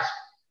was asked.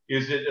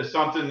 Is it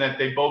something that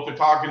they both are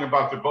talking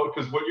about?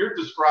 Because what you're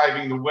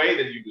describing, the way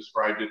that you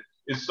described it,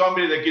 is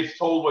somebody that gets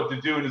told what to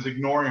do and is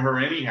ignoring her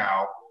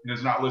anyhow and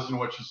is not listening to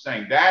what she's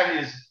saying.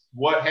 That is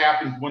what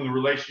happens when the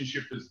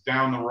relationship is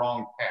down the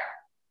wrong path.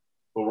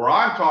 But what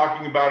I'm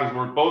talking about is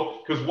we're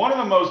both, because one of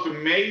the most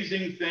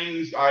amazing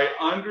things, I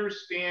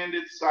understand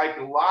it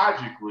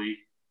psychologically,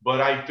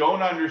 but I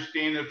don't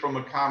understand it from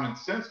a common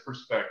sense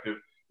perspective,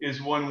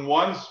 is when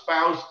one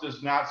spouse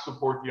does not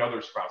support the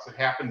other spouse. It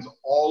happens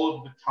all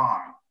of the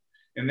time.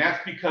 And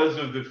that's because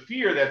of the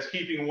fear that's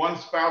keeping one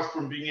spouse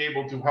from being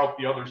able to help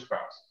the other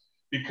spouse.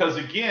 Because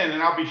again,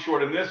 and I'll be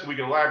short on this, we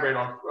can elaborate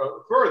on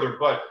further,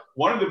 but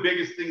one of the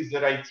biggest things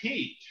that I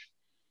teach,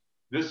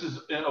 this is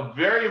a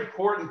very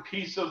important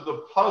piece of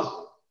the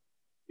puzzle,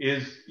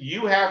 is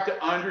you have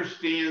to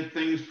understand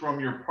things from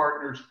your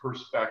partner's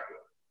perspective.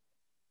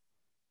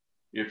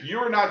 If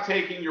you're not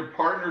taking your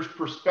partner's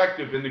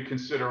perspective into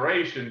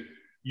consideration,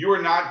 you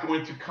are not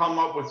going to come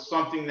up with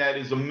something that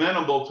is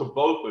amenable to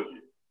both of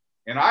you.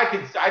 And I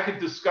could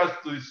discuss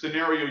the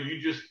scenario you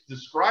just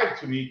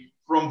described to me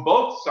from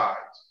both sides.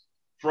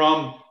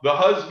 From the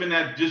husband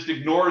that just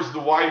ignores the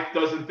wife,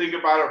 doesn't think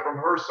about it from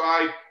her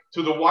side,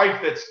 to the wife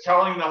that's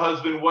telling the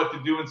husband what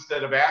to do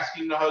instead of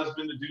asking the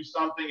husband to do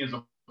something as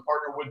a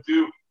partner would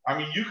do. I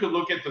mean, you could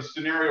look at the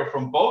scenario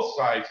from both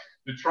sides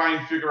to try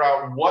and figure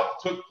out what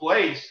took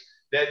place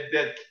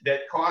that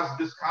caused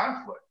this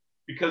conflict.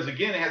 Because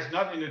again, it has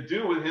nothing to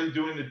do with him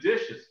doing the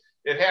dishes.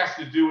 It has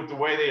to do with the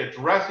way they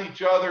address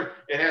each other.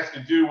 It has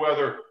to do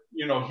whether,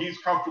 he's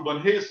comfortable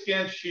in his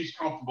skin, she's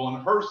comfortable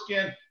in her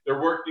skin.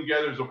 They're working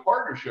together as a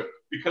partnership.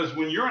 Because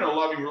when you're in a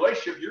loving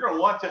relationship, you're going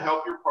to want to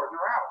help your partner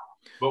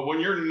out. But when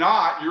you're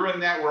not, you're in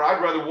that where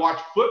I'd rather watch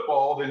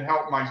football than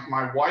help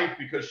my wife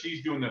because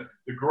she's doing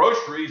the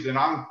groceries, and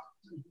I'm,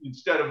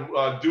 instead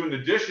of doing the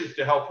dishes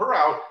to help her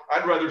out,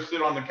 I'd rather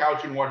sit on the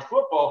couch and watch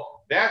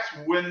football. That's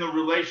when the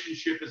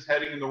relationship is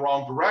heading in the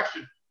wrong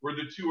direction, where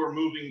the two are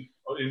moving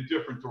in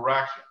different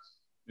directions.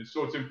 And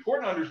so it's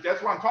important to understand,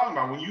 that's what I'm talking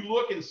about. When you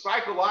look and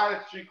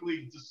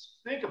psychologically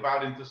think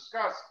about and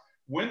discuss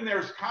when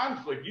there's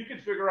conflict, you can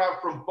figure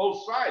out from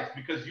both sides,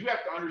 because you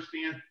have to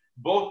understand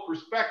both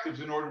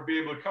perspectives in order to be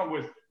able to come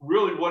with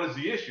really what is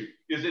the issue.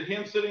 Is it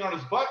him sitting on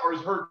his butt, or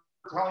is her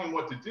telling him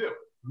what to do?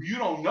 You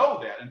don't know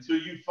that until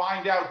you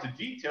find out the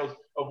details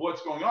of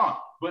what's going on.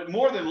 But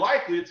more than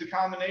likely, it's a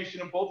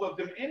combination of both of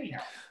them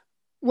anyhow.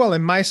 Well,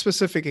 in my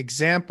specific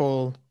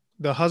example,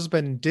 the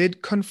husband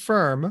did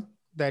confirm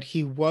that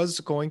he was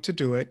going to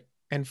do it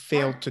and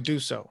failed to do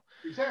so.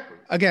 Exactly.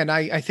 Again,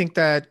 I think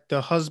that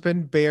the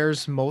husband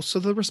bears most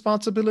of the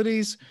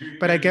responsibilities,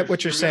 but I get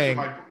what you're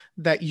saying.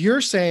 That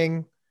you're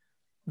saying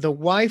the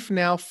wife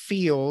now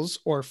feels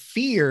or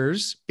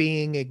fears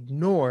being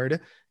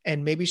ignored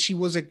and maybe she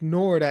was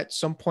ignored at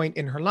some point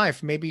in her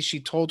life. Maybe she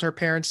told her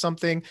parents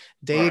something,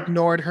 they Right.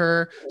 ignored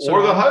her. So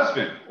Or the now,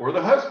 husband, or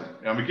the husband.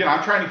 Again,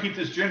 I'm trying to keep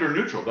this gender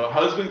neutral. The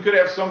husband could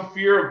have some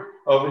fear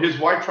of his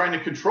wife trying to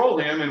control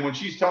him, and when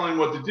she's telling him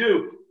what to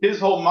do, his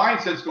whole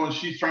mindset's going,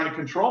 she's trying to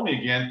control me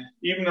again,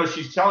 even though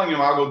she's telling him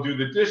I'll go do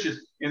the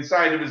dishes.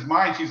 Inside of his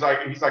mind, he's like,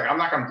 I'm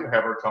not going to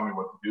have her tell me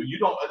what to do. You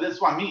don't. That's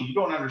what I mean. You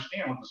don't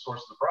understand what the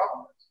source of the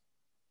problem is.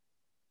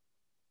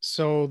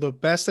 so the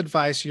best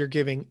advice you're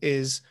giving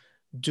is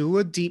do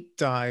a deep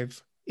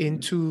dive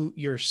into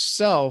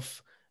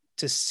yourself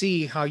to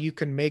see how you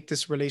can make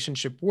this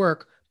relationship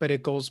work, but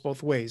it goes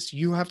both ways.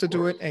 You have to Of do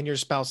course. it and your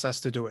spouse has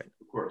to do it.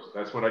 Of course,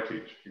 that's what I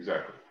teach.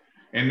 Exactly.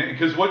 And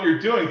because what you're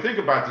doing, think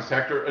about this,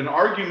 Hector. An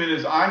argument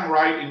is I'm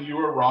right and you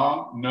are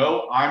wrong.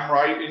 No, I'm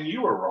right and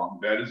you are wrong.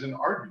 That is an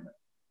argument.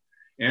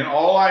 And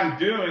all I'm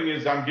doing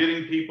is I'm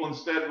getting people,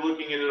 instead of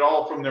looking at it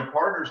all from their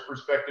partner's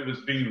perspective as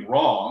being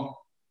wrong,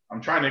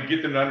 I'm trying to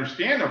get them to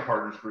understand their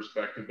partner's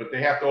perspective, but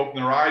they have to open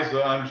their eyes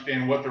to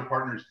understand what their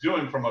partner is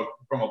doing from a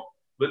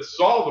let's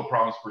solve the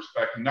problem's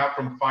perspective, not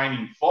from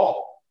finding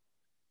fault.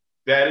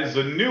 That is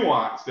a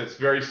nuance that's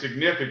very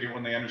significant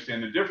when they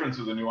understand the difference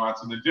of the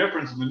nuance. And the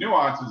difference in the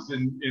nuance is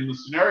in the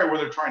scenario where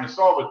they're trying to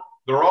solve it,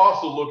 they're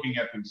also looking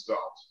at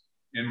themselves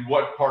and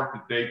what part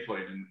that they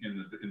played in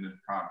the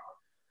conflict.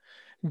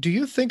 Do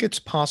you think it's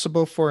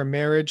possible for a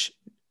marriage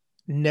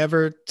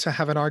never to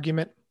have an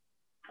argument?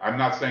 I'm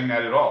not saying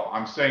that at all.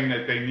 I'm saying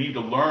that they need to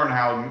learn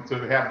how to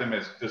have them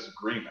as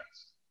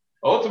disagreements.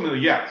 Ultimately,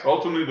 yes.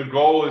 Ultimately, the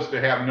goal is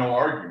to have no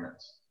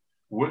arguments.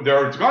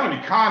 There's going to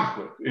be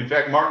conflict. In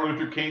fact, Martin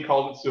Luther King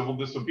called it civil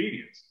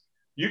disobedience.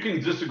 You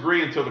can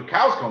disagree until the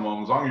cows come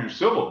home as long as you're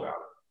civil about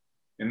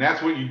it. And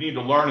that's what you need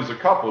to learn as a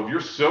couple. If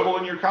you're civil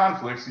in your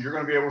conflicts, you're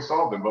going to be able to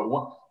solve them.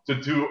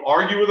 But to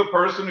argue with a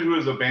person who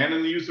has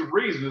abandoned the use of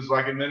reason is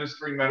like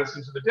administering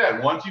medicine to the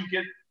dead. Once you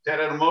get to that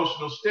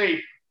emotional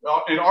state,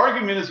 an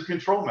argument is a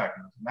control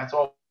mechanism. That's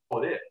all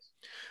it is.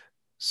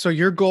 So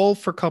your goal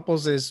for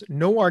couples is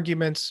no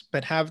arguments,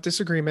 but have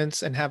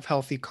disagreements and have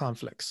healthy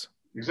conflicts.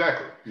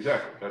 Exactly.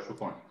 That's the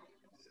point.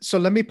 So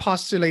let me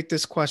postulate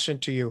this question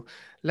to you.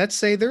 Let's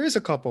say there is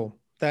a couple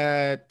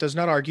that does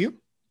not argue.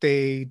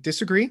 They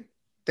disagree.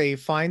 They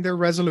find their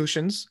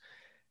resolutions.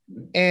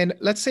 And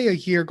let's say a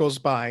year goes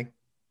by.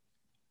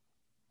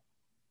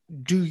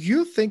 Do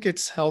you think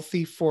it's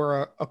healthy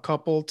for a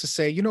couple to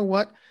say, you know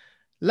what?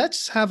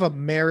 Let's have a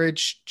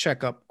marriage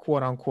checkup,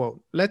 quote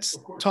unquote. Let's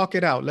talk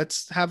it out.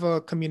 Let's have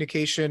a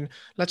communication.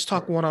 Let's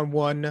talk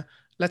one-on-one.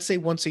 Let's say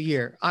once a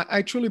year.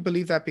 I truly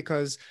believe that,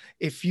 because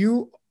if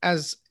you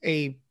as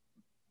a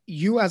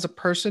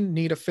person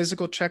need a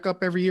physical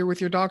checkup every year with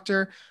your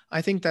doctor,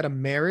 I think that a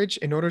marriage,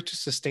 in order to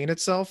sustain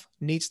itself,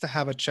 needs to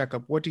have a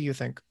checkup. What do you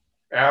think?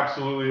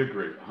 Absolutely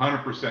agree.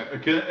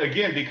 100%.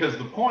 Again, because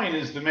the point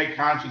is to make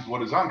conscious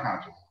what is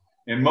unconscious.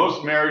 And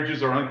most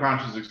marriages are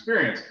unconscious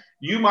experience.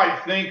 You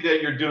might think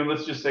that you're doing,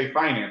 let's just say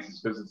finances,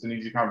 because it's an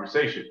easy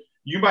conversation.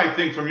 You might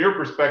think from your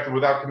perspective,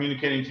 without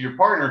communicating to your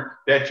partner,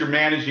 that you're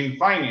managing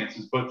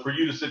finances. But for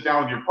you to sit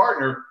down with your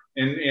partner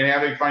and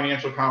have a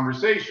financial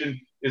conversation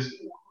is,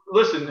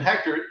 listen,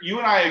 Hector, you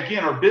and I,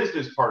 again, are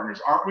business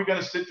partners. Aren't we going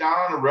to sit down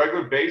on a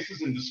regular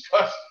basis and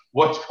discuss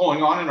what's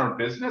going on in our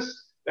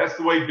business? That's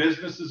the way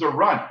businesses are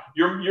run.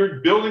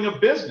 You're building a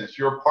business.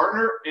 You're a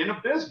partner in a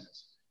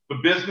business. The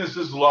business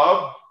is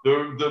love.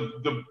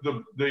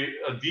 The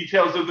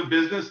details of the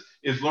business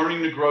is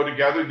learning to grow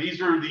together.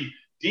 These are the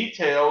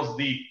details,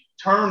 the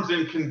terms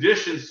and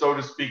conditions, so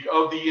to speak,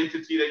 of the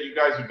entity that you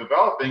guys are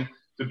developing,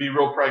 to be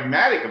real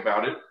pragmatic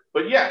about it.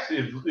 But yes,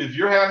 if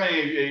you're having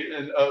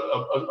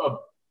a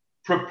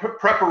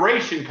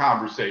preparation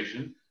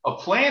conversation, a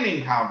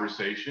planning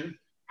conversation,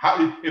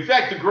 in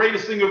fact, the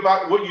greatest thing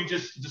about what you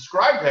just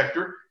described,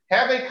 Hector,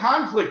 have a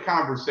conflict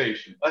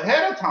conversation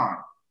ahead of time.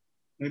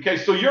 Okay,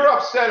 so you're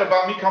upset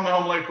about me coming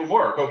home late from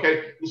work.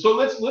 Okay, so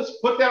let's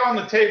put that on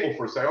the table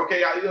for a second.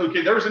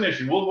 Okay, there's an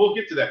issue. We'll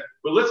get to that,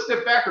 but let's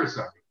step back for a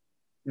second.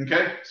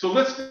 Okay, so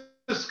let's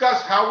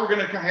discuss how we're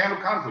going to handle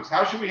conflicts.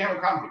 How should we handle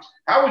conflicts?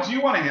 How would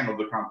you want to handle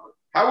the conflict?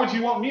 How would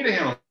you want me to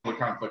handle the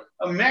conflict?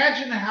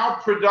 Imagine how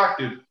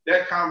productive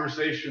that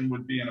conversation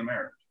would be in a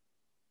marriage.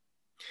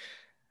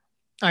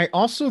 I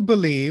also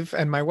believe,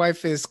 and my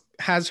wife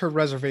has her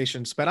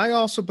reservations, but I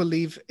also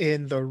believe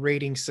in the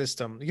rating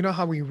system. You know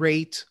how we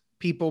rate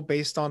people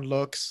based on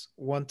looks,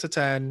 1 to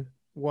 10.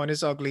 1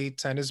 is ugly,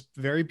 10 is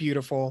very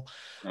beautiful.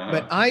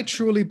 But I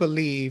truly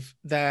believe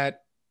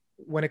that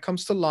when it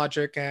comes to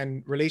logic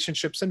and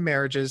relationships and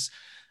marriages,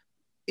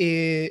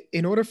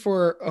 in order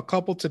for a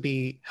couple to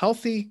be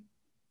healthy,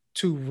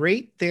 to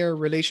rate their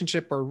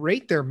relationship or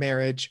rate their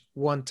marriage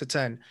 1 to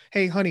 10.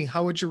 Hey, honey,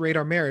 how would you rate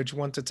our marriage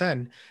 1 to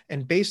 10?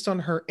 And based on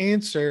her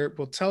answer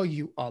will tell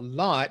you a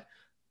lot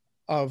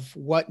of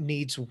what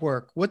needs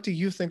work. What do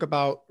you think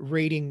about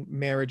rating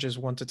marriages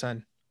 1 to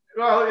 10?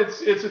 Well,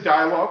 it's a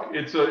dialogue.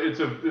 It's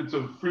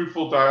a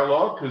fruitful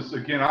dialogue, because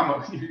again,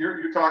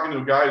 you're talking to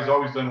a guy who's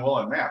always done well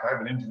in math. I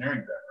have an engineering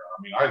background.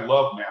 I mean, I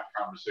love math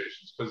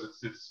conversations because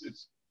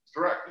it's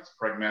direct, it's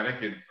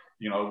pragmatic, and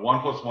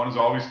 1 plus 1 is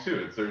always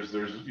 2. There's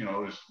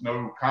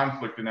no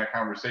conflict in that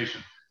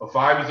conversation. A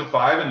 5 is a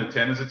 5 and a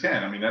 10 is a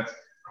 10. I mean,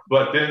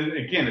 but then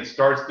again, it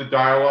starts the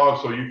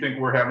dialogue. So you think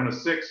we're having a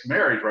 6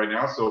 marriage right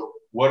now. So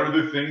what are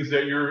the things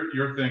that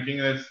you're thinking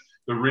that's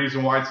the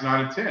reason why it's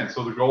not a 10?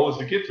 So the goal is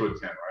to get to a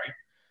 10, right?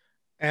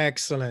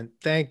 Excellent.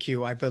 Thank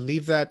you. I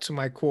believe that to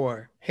my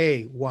core.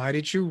 Hey, why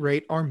did you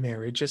rate our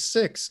marriage a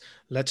 6?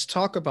 Let's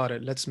talk about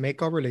it. Let's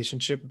make our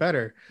relationship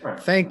better. Right.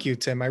 Thank you,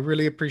 Tim. I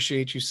really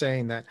appreciate you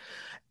saying that.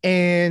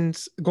 And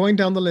going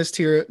down the list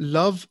here,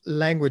 love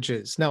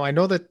languages. Now, I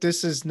know that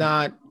this is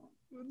not,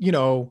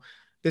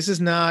 this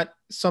is not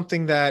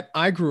something that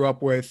I grew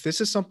up with.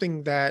 This is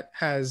something that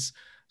has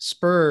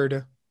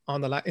spurred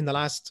in the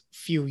last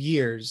few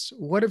years.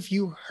 What have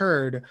you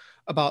heard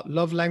about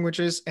love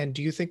languages, and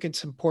do you think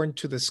it's important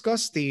to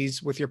discuss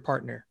these with your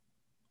partner?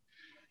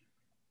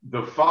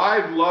 The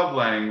 5 love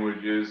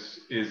languages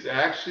is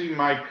actually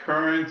my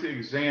current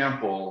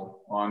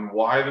example on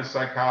why the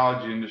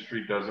psychology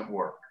industry doesn't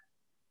work.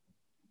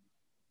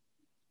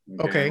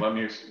 Okay. Let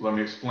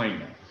me explain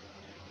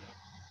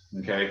that.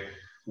 Okay.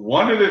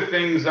 One of the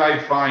things I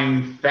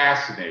find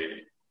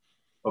fascinating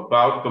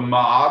about the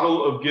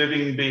model of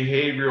giving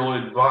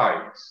behavioral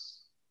advice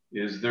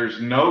is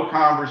there's no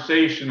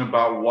conversation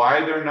about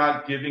why they're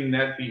not giving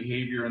that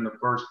behavior in the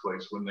first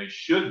place when they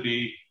should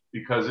be,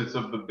 because it's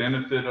of the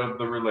benefit of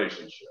the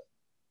relationship.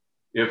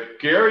 If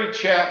Gary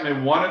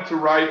Chapman wanted to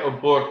write a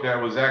book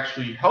that was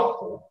actually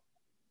helpful,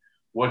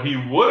 what he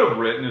would have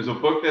written is a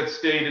book that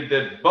stated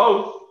that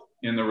both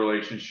in the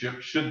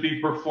relationship should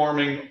be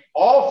performing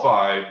all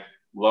 5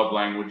 love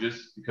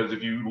languages, because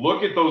if you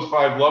look at those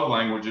 5 love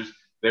languages,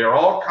 they are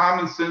all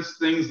common sense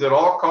things that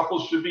all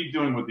couples should be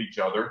doing with each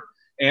other.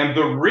 And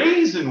the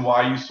reason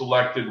why you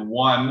selected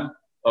one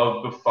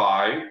of the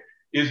 5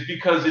 is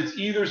because it's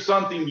either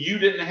something you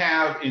didn't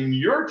have in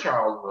your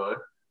childhood,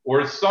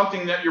 or it's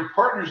something that your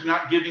partner's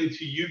not giving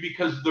to you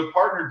because the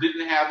partner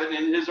didn't have it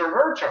in his or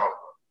her childhood.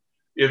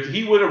 If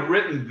he would have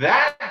written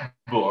that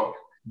book,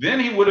 then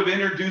he would have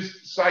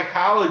introduced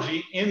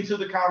psychology into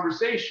the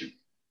conversation.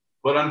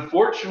 But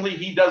unfortunately,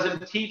 he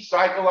doesn't teach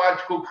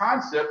psychological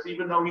concepts,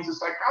 even though he's a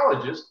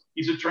psychologist.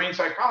 He's a trained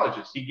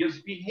psychologist. He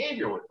gives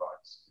behavioral advice.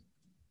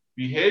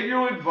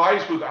 Behavioral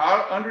advice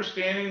without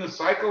understanding the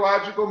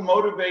psychological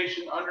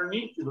motivation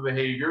underneath the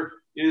behavior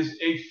is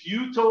a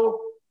futile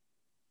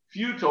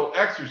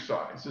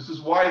exercise. This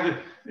is why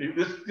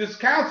this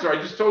counselor,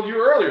 I just told you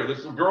earlier,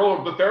 this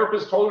girl, the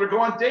therapist told her to go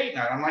on date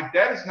night. I'm like,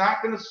 that is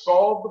not going to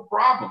solve the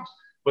problems.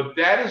 But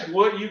that is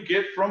what you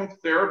get from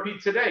therapy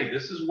today.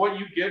 This is what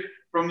you get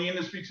from the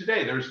industry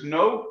today. There's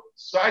no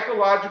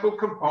psychological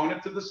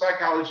component to the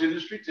psychology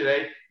industry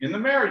today in the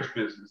marriage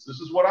business.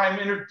 This is what I'm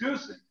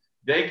introducing.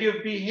 They give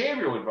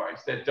behavioral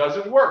advice that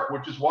doesn't work,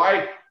 which is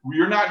why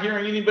you're not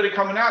hearing anybody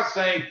coming out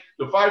saying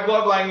the 5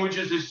 love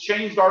languages has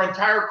changed our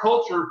entire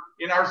culture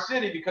in our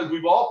city because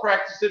we've all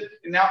practiced it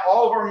and now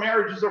all of our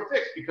marriages are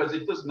fixed, because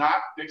it does not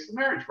fix the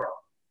marriage problem.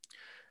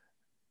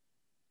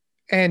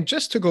 And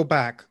just to go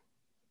back,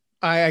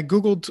 I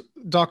Googled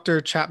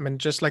Dr. Chapman,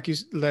 just like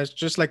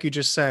you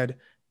just said,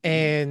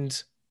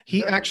 and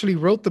he actually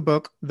wrote the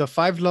book, The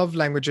 5 Love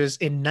Languages,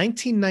 in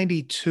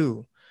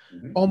 1992,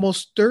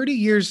 almost 30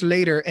 years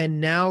later.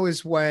 And now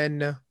is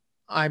when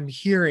I'm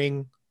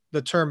hearing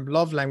the term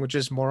love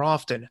languages more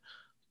often.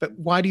 But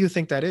why do you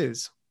think that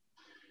is?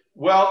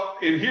 Well,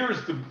 and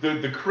here's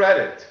the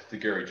credit to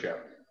Gary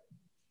Chapman.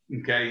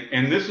 Okay.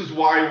 And this is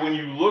why when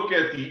you look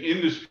at the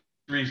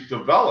industry's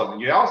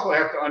development, you also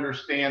have to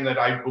understand that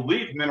I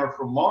believe Men Are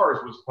From Mars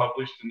was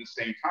published in the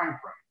same time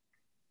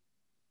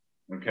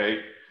frame.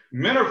 Okay.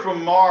 Men Are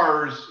From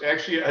Mars,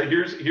 actually,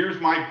 here's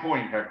my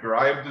point, Hector.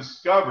 I have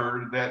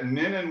discovered that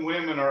men and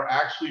women are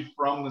actually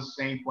from the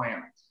same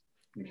planet.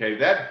 Okay,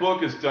 that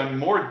book has done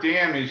more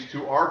damage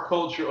to our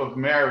culture of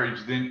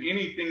marriage than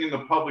anything in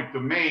the public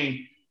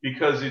domain,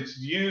 because it's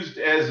used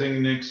as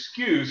an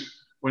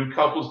excuse when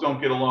couples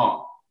don't get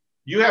along.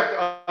 You have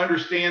to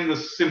understand the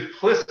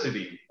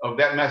simplicity of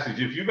that message.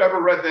 If you've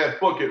ever read that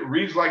book, it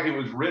reads like it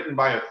was written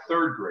by a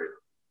 3rd grader.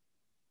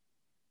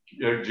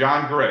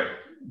 John Gray,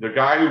 the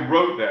guy who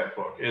wrote that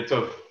book. It's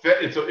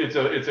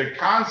a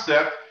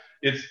concept.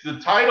 It's the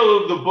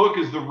title of the book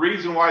is the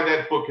reason why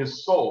that book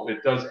is sold.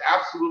 It does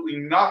absolutely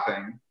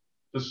nothing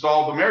to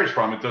solve the marriage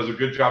problem. It does a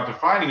good job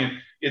defining it.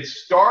 It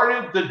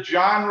started the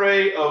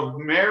genre of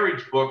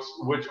marriage books,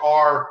 which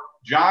are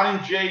John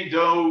and Jay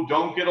Doe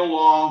don't get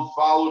along,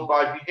 followed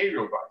by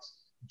behavioral advice.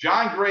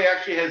 John Gray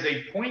actually has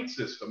a point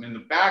system in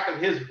the back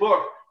of his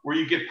book where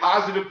you get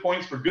positive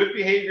points for good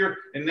behavior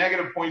and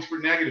negative points for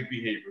negative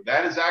behavior.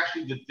 That is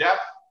actually the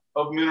depth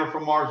of Men Are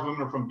From Mars,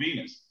 Women Are From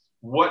Venus.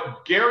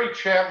 What Gary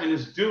Chapman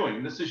is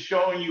doing, this is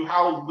showing you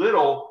how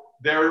little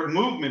their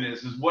movement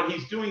is what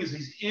he's doing is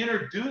he's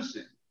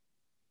introducing,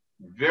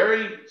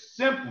 very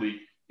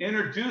simply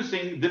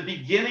introducing the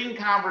beginning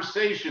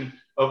conversation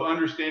of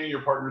understanding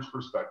your partner's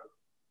perspective.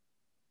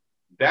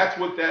 That's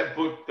what that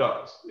book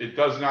does. It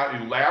does not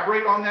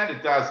elaborate on that.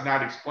 It does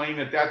not explain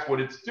that that's what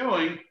it's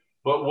doing.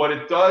 But what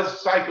it does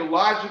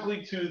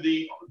psychologically to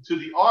the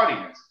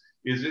audience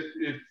is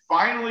it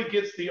finally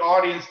gets the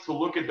audience to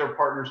look at their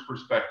partner's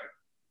perspective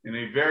in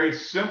a very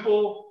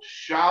simple,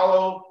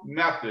 shallow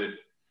method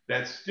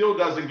that still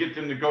doesn't get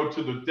them to go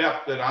to the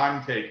depth that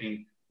I'm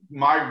taking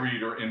my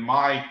reader and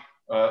my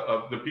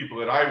of the people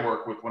that I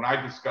work with when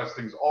I discuss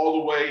things, all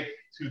the way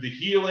to the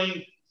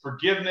healing,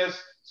 forgiveness,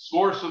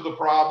 source of the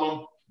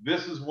problem.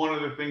 This is one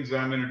of the things that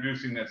I'm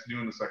introducing that's new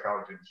in the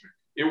psychology industry.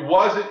 It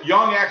wasn't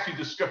Jung actually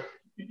discovered.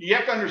 You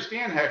have to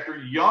understand,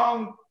 Hector,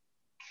 Jung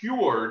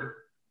cured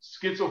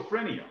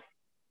schizophrenia.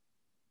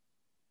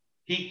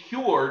 He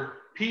cured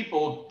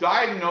people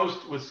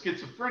diagnosed with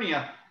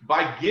schizophrenia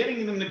by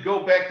getting them to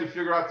go back to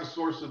figure out the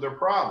source of their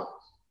problems.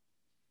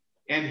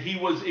 And he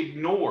was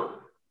ignored.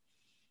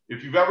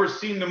 If you've ever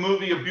seen the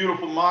movie A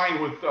Beautiful Mind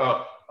with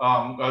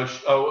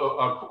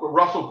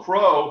Russell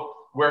Crowe,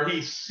 where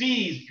he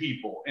sees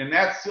people, and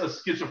that's a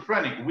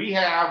schizophrenic. We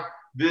have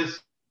this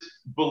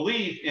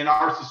belief in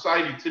our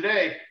society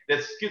today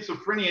that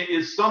schizophrenia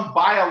is some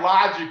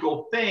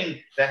biological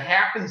thing that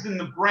happens in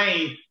the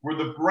brain where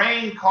the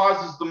brain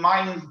causes the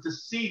mind to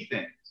see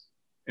things.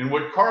 And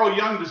what Carl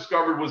Jung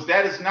discovered was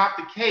that is not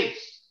the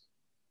case.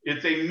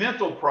 It's a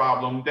mental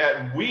problem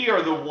that we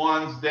are the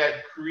ones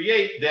that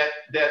create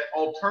that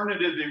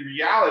alternative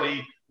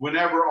reality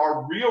whenever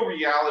our real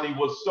reality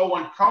was so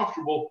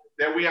uncomfortable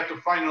that we have to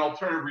find an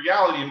alternative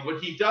reality. And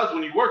what he does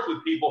when he works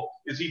with people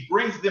is he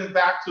brings them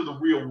back to the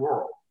real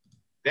world.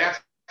 That's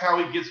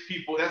how he gets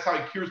people, that's how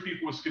he cures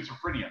people with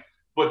schizophrenia.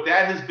 But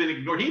that has been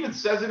ignored. He even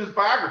says in his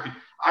biography,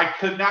 I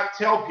could not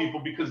tell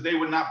people because they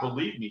would not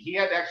believe me. He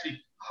had to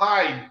actually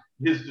hide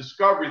his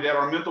discovery that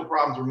our mental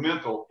problems are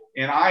mental.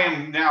 And I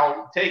am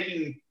now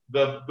taking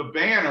the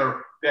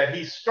banner that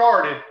he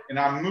started, and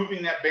I'm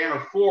moving that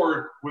banner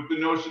forward with the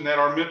notion that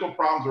our mental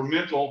problems are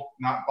mental,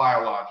 not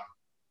biological.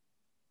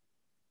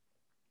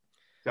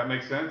 Does that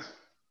make sense?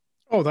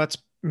 Oh, that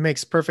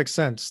makes perfect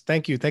sense.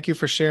 Thank you. Thank you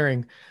for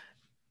sharing.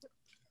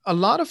 A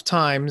lot of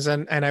times,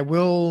 and I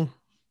will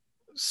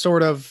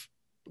sort of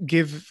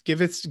give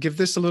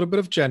this a little bit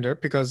of gender,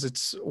 because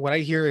it's what I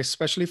hear,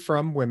 especially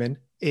from women,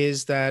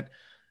 is that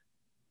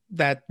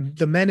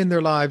the men in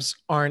their lives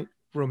aren't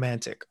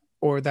romantic,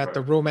 or that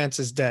the romance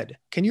is dead.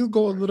 Can you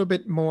go a little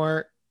bit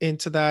more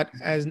into that?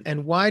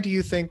 And why do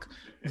you think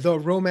the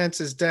romance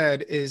is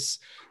dead is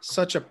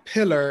such a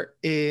pillar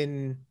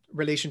in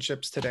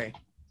relationships today?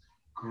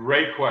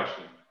 Great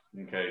question.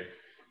 Okay.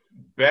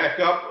 Back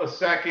up a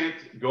second,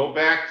 go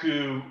back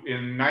to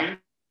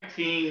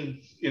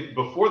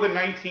before the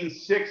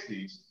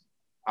 1960s,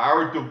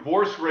 our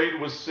divorce rate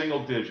was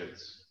single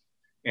digits.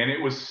 And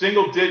it was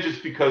single digits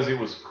because it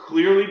was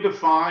clearly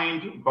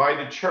defined by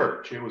the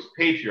church. It was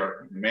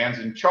patriarchy. The man's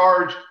in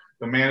charge.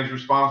 The man is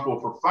responsible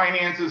for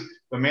finances.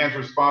 The man's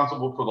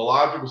responsible for the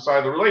logical side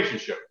of the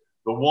relationship.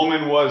 The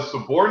woman was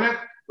subordinate.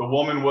 The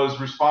woman was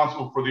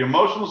responsible for the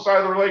emotional side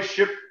of the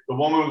relationship. The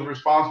woman was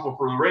responsible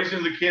for the raising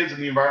of the kids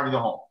and the environment of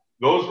the home.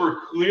 Those were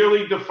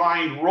clearly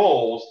defined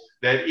roles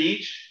that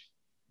each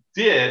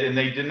did, and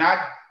they did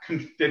not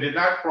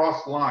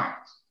cross lines.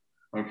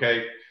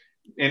 Okay.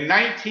 In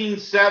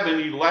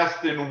 1970, less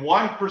than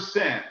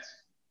 1%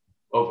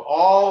 of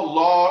all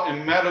law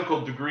and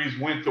medical degrees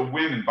went to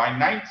women. By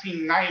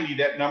 1990,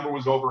 that number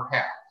was over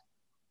half.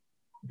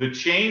 The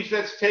change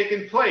that's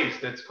taken place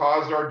that's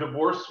caused our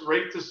divorce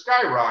rate to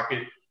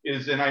skyrocket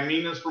is, and I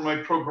mean this from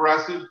a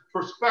progressive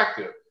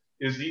perspective,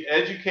 is the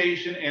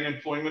education and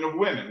employment of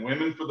women.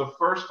 Women, for the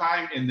first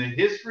time in the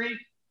history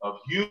of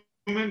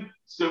human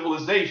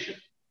civilization,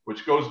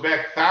 which goes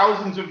back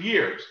thousands of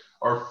years,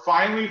 are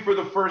finally for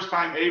the first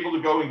time able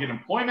to go and get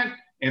employment,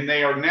 and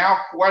they are now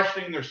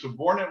questioning their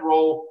subordinate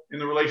role in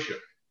the relationship.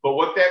 But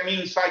what that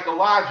means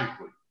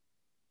psychologically,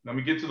 let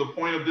me get to the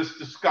point of this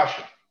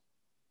discussion.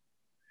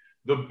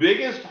 The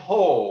biggest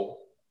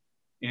hole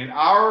in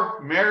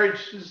our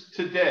marriages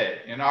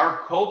today, in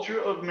our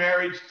culture of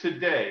marriage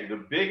today,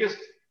 the biggest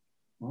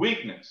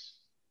weakness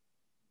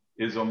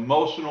is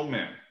emotional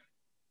men.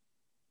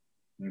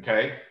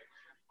 Okay?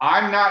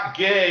 I'm not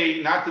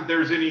gay, not that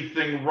there's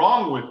anything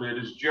wrong with it,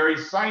 as Jerry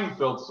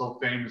Seinfeld so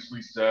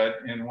famously said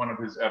in one of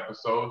his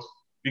episodes,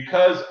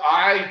 because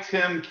I,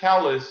 Tim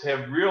Kellis,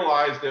 have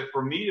realized that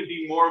for me to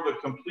be more of a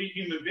complete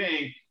human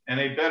being and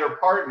a better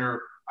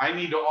partner, I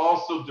need to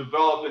also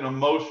develop an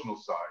emotional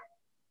side.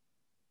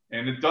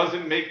 And it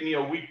doesn't make me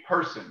a weak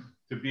person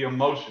to be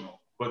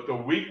emotional. But the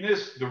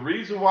weakness, the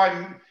reason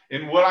why,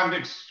 and what I'm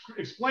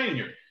explaining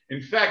here,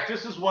 in fact,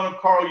 this is one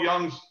of Carl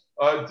Jung's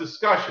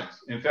discussions.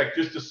 In fact,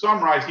 just to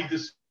summarize, he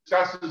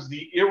discusses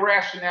the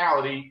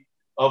irrationality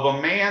of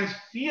a man's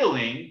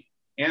feeling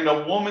and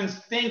a woman's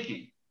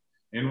thinking.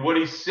 And what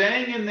he's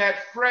saying in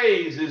that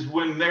phrase is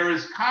when there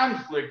is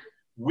conflict,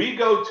 we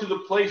go to the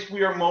place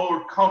we are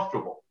more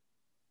comfortable.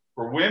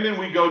 For women,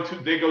 they go to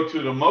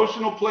the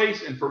emotional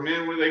place, and for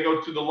men, they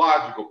go to the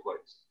logical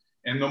place.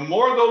 And the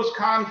more those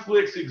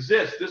conflicts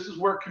exist, this is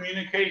where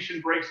communication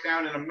breaks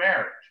down in a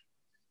marriage.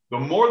 The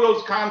more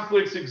those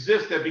conflicts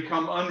exist that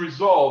become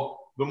unresolved,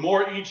 the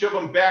more each of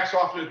them backs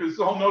off, because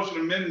the whole notion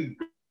of men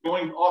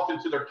going off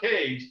into their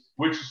caves,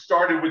 which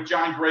started with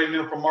John Gray,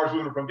 Men from Mars,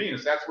 Women from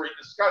Venus. That's where he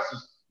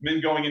discusses men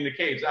going into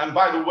caves. And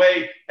by the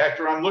way,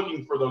 Hector, I'm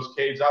looking for those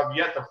caves. I've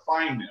yet to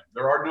find them.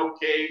 There are no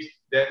caves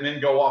that men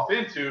go off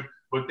into,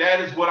 but that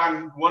is what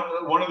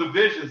one of the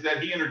visions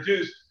that he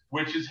introduced,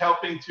 which is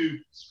helping to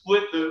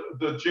split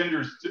the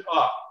genders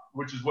up,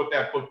 which is what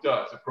that book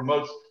does. It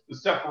promotes the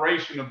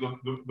separation of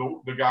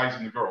the guys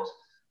and the girls.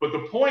 But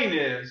the point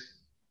is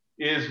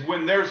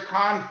when there's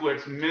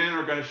conflicts, men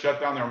are going to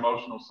shut down their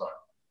emotional side.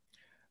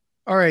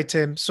 All right,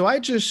 Tim. So I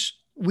just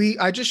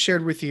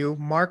shared with you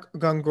Mark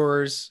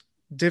Gungor's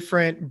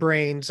different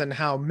brains and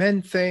how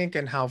men think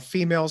and how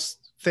females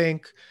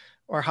think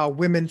or how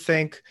women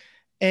think.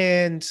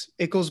 And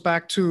it goes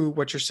back to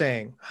what you're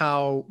saying,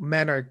 how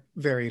men are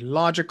very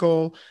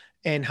logical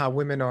and how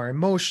women are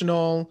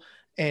emotional,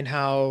 and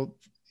how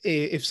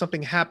if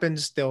something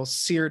happens, they'll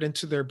sear it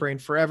into their brain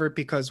forever,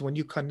 because when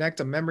you connect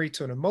a memory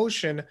to an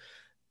emotion,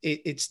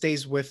 it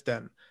stays with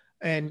them.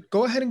 And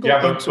go ahead and go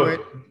into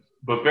it.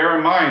 But bear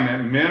in mind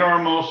that men are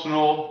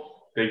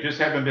emotional. They just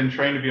haven't been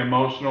trained to be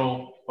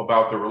emotional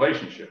about their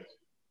relationships.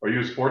 Are you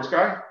a sports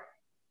guy?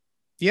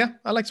 Yeah,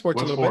 I like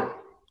sports a little bit.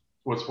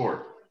 What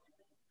sport?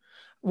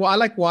 Well, I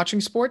like watching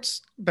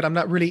sports, but I'm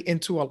not really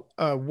into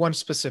one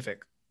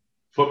specific.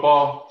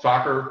 Football,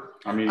 soccer?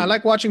 I mean, I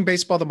like watching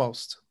baseball the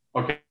most.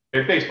 Okay,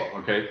 baseball.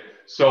 Okay.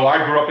 So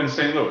I grew up in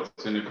St. Louis,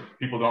 and if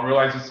people don't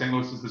realize that St.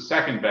 Louis is the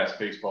second best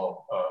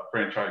baseball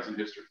franchise in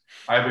history.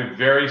 I have a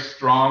very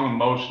strong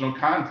emotional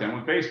content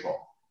with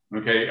baseball.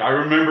 Okay, I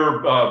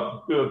remember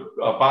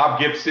Bob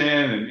Gibson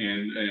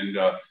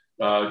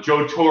and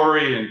Joe Torre,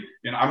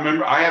 and I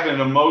remember I have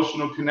an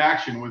emotional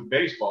connection with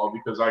baseball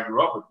because I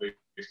grew up with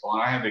baseball,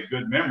 and I have a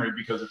good memory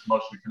because it's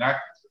emotionally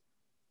connected.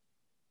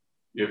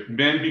 If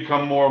men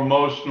become more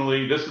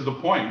emotionally, this is the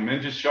point,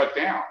 men just shut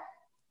down,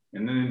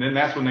 and then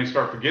that's when they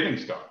start forgetting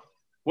stuff.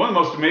 One of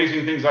the most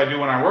amazing things I do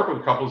when I work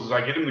with couples is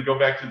I get them to go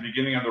back to the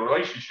beginning of the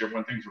relationship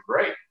when things were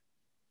great.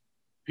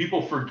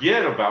 People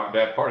forget about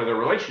that part of their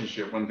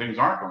relationship when things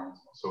aren't going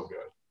so good.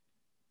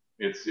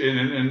 It's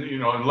and you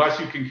know,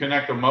 unless you can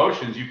connect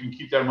emotions, you can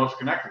keep that emotion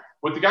connected.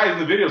 What the guy in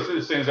the video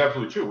is saying is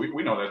absolutely true.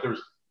 We know that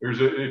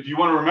if you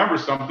want to remember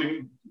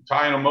something,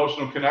 tie an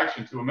emotional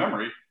connection to a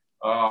memory,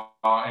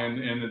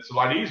 and it's a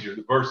lot easier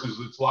versus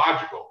it's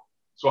logical.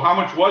 So how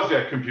much was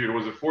that computer?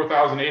 Was it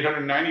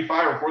 $4,895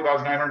 or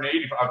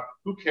 $4,985?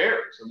 Who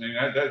cares? I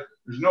mean,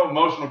 there's no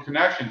emotional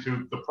connection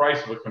to the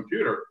price of a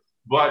computer,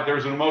 but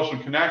there's an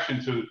emotional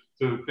connection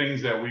to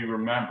things that we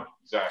remember.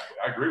 Exactly.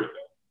 I agree with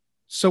that.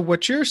 So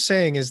what you're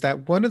saying is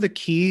that one of the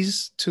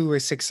keys to a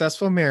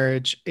successful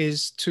marriage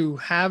is to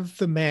have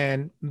the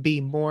man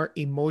be more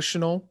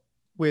emotional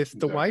with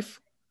the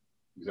wife?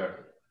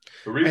 Exactly.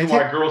 The reason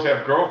why girls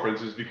have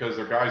girlfriends is because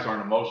their guys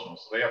aren't emotional.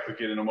 So they have to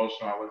get an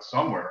emotional outlet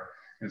somewhere.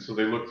 And so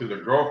they look to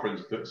their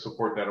girlfriends to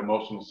support that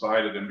emotional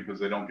side of them because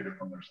they don't get it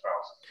from their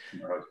spouse, from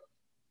their husband.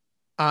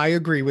 I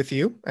agree with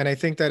you. And I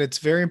think that it's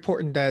very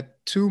important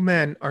that two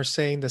men are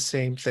saying the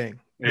same thing.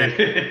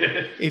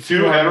 If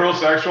two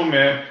heterosexual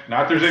men,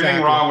 not there's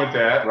anything wrong with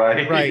that,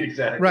 right? Right,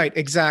 exactly. Right,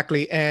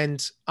 exactly.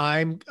 And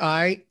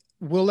I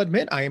will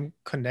admit I am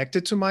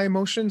connected to my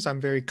emotions. I'm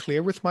very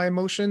clear with my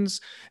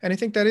emotions. And I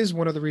think that is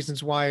one of the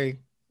reasons why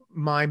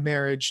my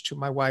marriage to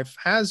my wife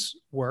has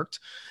worked,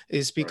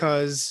 is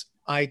because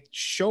I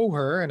show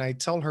her and I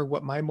tell her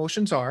what my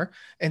emotions are.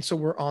 And so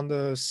we're on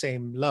the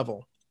same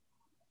level.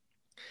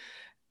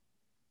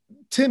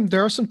 Tim,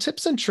 there are some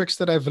tips and tricks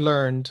that I've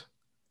learned,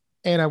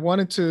 and I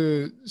wanted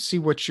to see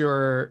what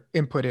your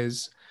input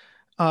is.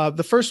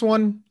 The first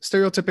one,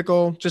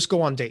 stereotypical, just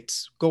go on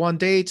dates. Go on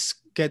dates,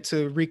 get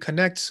to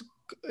reconnect,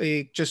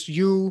 just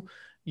you,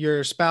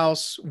 your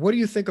spouse. What do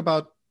you think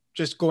about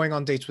just going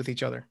on dates with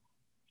each other?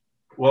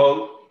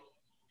 Well,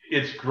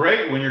 it's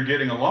great when you're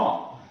getting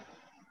along.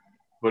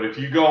 But if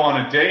you go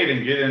on a date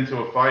and get into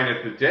a fight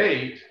at the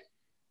date,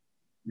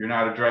 you're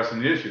not addressing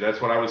the issue. That's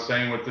what I was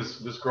saying with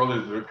this girl.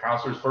 Is the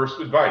counselor's first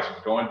advice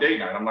was go on date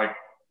night. I'm like,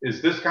 is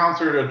this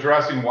counselor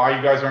addressing why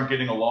you guys aren't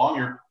getting along?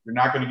 You're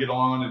not going to get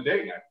along on a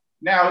date night.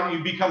 Now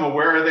you become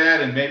aware of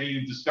that, and maybe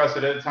you discuss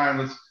it at a time.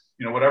 Let's,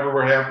 whatever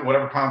we're having,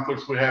 whatever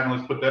conflicts we're having,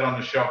 let's put that on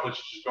the shelf. Let's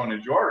just go and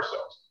enjoy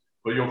ourselves.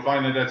 But you'll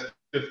find that that's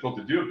difficult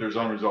to do if there's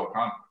unresolved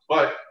conflicts.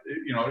 But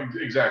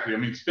exactly. I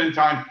mean, spend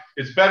time.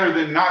 It's better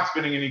than not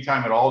spending any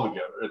time at all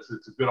together. It's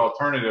a good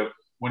alternative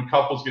when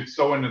couples get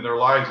so into their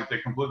lives that they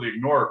completely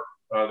ignore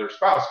their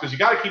spouse. Because you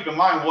got to keep in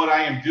mind what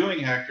I am doing,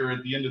 Hector,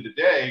 at the end of the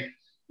day,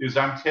 is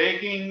I'm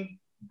taking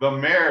the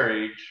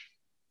marriage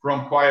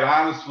from, quite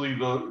honestly,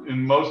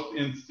 in most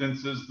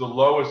instances, the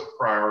lowest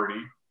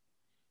priority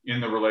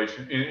in the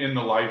in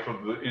the life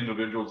of the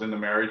individuals in the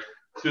marriage,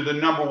 to the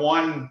number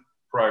one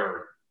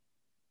priority.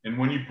 And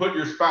when you put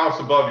your spouse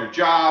above your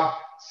job,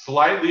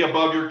 slightly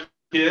above your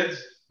kids,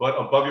 but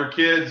above your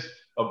kids,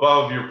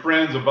 above your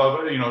friends,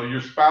 above your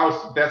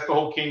spouse, that's the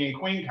whole king and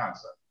queen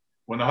concept.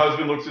 When the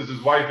husband looks at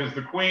his wife as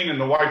the queen and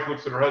the wife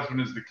looks at her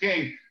husband as the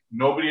king,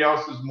 nobody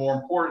else is more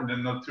important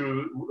than the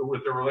two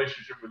with their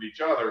relationship with each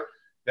other.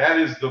 That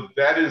is the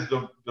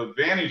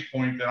vantage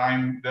point that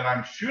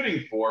I'm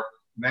shooting for,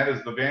 and that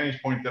is the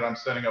vantage point that I'm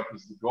setting up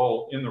as the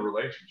goal in the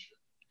relationship.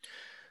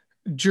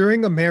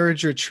 During a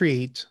marriage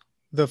retreat,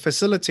 the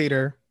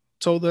facilitator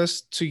told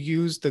us to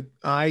use the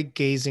eye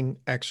gazing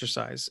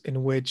exercise,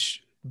 in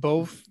which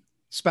both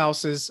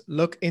spouses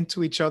look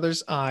into each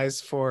other's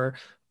eyes for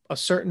a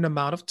certain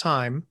amount of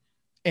time.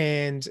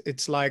 And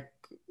it's like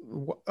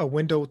a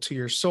window to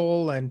your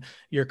soul, and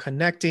you're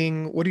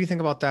connecting. What do you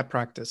think about that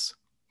practice?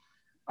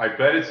 I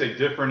bet it's a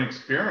different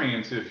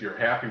experience if you're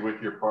happy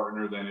with your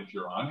partner than if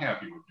you're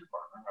unhappy with your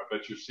partner. I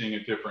bet you're seeing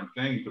a different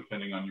thing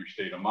depending on your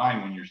state of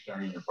mind when you're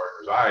staring in your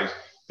partner's eyes.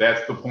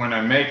 That's the point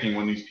I'm making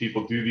when these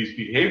people do these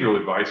behavioral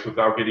advice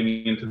without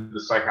getting into the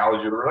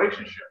psychology of the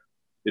relationship.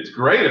 It's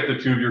great if the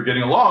two of you are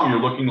getting along,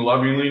 you're looking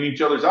lovingly in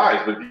each other's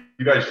eyes. But if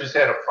you guys just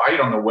had a fight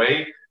on the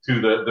way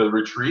to the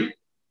retreat,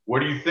 what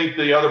do you think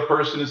the other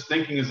person is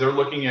thinking as they're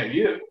looking at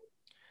you?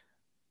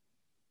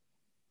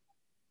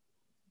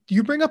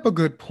 You bring up a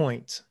good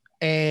point,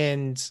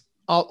 and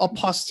I'll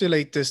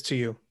postulate this to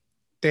you.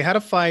 They had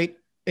a fight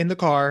in the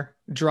car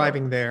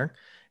driving there,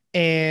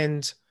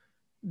 and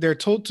they're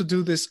told to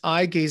do this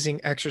eye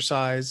gazing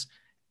exercise,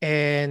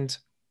 and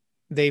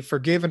they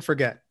forgive and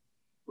forget.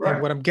 Right.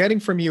 And what I'm getting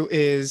from you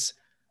is,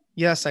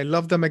 yes, I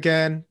love them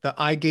again. The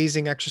eye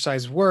gazing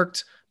exercise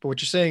worked, but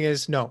what you're saying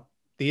is no.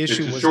 The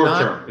issue was short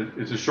not. term.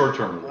 It's a short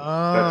term relief.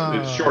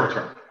 Ah. It's short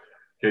term.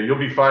 Okay, you'll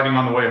be fighting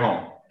on the way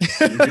home.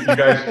 You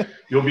guys,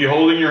 you'll be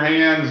holding your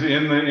hands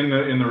in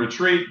the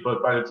retreat,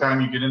 but by the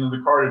time you get into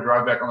the car to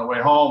drive back on the way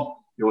home,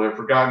 you'll have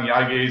forgotten the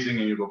eye gazing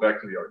and you'll go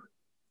back to the argument.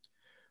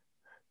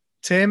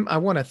 Tim, I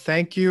want to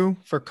thank you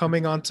for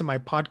coming on to my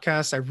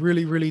podcast. I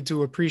really, really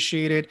do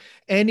appreciate it.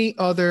 Any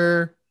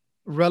other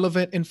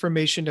relevant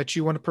information that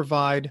you want to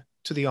provide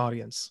to the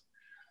audience?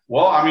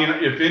 Well, I mean,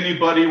 if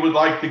anybody would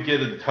like to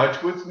get in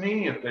touch with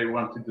me, if they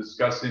want to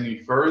discuss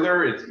any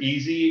further, it's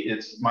easy.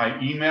 It's my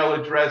email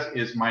address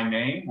is my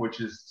name, which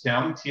is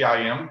Tim,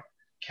 T-I-M,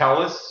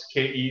 Kellis,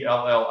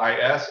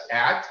 K-E-L-L-I-S,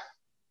 at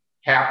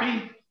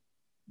Happy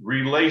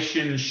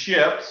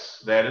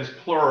Relationships, that is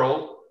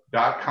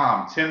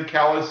plural.com. Tim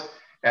Kellis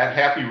at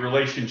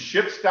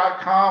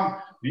happyrelationships.com.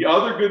 The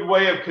other good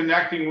way of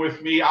connecting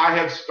with me, I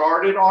have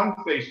started on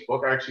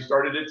Facebook. I actually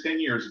started it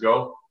 10 years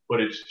ago, but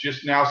it's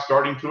just now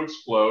starting to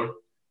explode.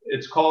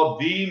 It's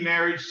called The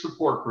Marriage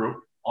Support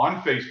Group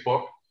on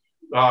Facebook.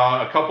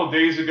 A couple of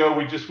days ago,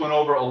 we just went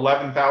over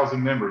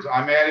 11,000 members.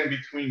 I'm adding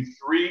between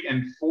 3,000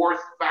 and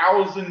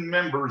 4,000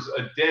 members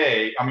a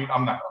day. I mean, a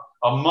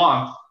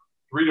month,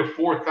 3,000 to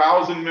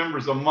 4,000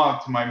 members a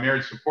month to my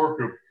marriage support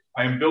group.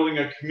 I am building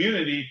a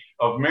community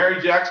of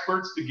marriage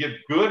experts to give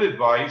good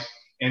advice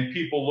and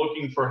people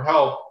looking for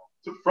help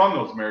from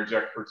those marriage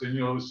experts. And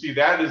you'll see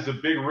that is a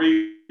big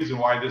reason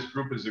why this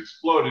group has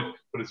exploded,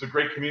 but it's a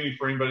great community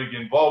for anybody to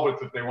get involved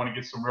with if they want to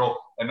get some real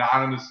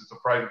anonymous, it's a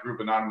private group,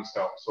 anonymous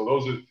help. So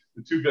those are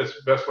the two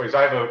best ways.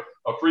 I have a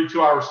free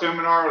 2-hour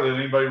seminar that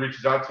anybody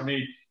reaches out to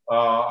me.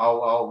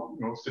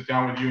 I'll sit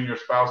down with you and your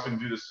spouse and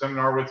do this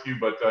seminar with you,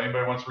 but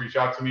anybody wants to reach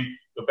out to me,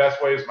 the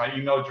best way is my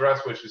email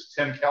address, which is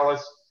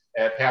timkellis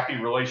at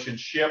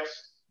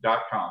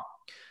happyrelationships.com.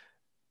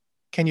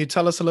 Can you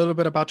tell us a little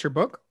bit about your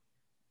book?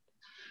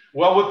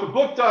 Well, what the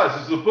book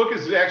does is the book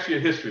is actually a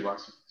history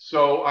lesson.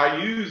 So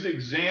I use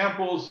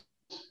examples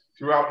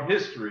throughout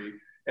history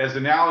as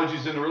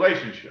analogies in the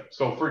relationship.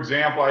 So for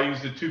example, I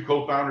use the two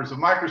co-founders of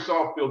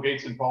Microsoft, Bill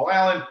Gates and Paul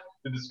Allen,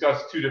 to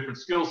discuss two different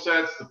skill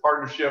sets, the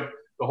partnership,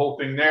 the whole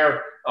thing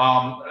there.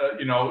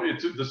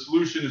 The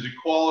solution is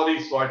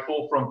equality. So I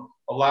pull from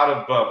a lot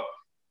of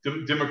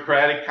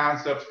democratic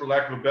concepts, for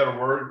lack of a better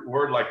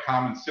word like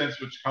common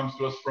sense, which comes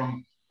to us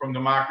from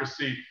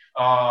democracy.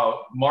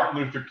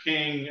 Martin Luther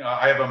King.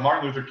 I have a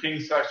Martin Luther King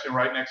section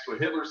right next to a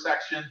Hitler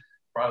section.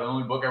 Probably the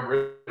only book I've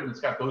written that's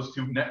got those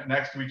two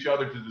next to each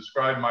other to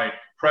describe my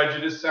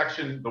prejudice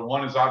section. The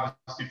one is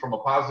obviously from a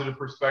positive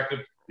perspective.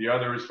 The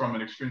other is from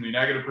an extremely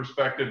negative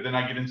perspective. Then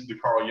I get into the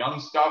Carl Jung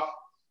stuff,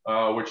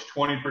 which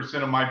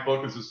 20% of my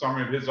book is a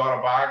summary of his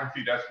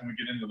autobiography. That's when we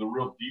get into the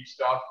real deep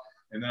stuff.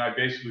 And then I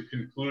basically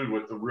conclude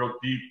with the real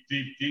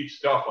deep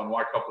stuff on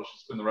why couples should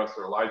spend the rest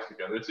of their lives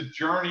together. It's a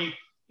journey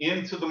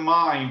into the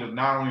mind of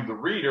not only the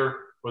reader,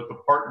 but the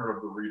partner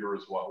of the reader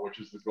as well, which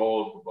is the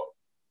goal of the book.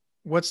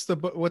 What's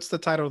the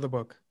title of the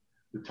book?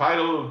 The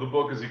title of the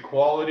book is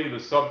Equality. The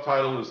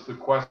subtitle is The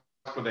Quest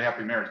for the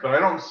Happy Marriage. But I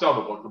don't sell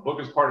the book. The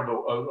book is part of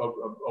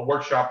a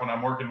workshop when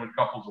I'm working with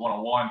couples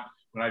one-on-one,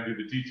 when I do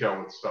the detail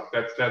with stuff.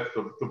 That's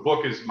the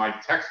book is my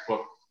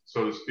textbook,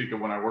 so to speak, of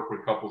when I work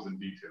with couples in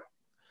detail.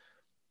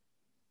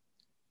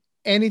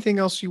 Anything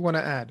else you want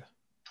to add?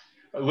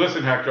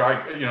 Listen,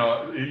 Hector,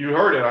 you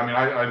heard it. I mean,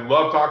 I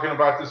love talking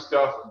about this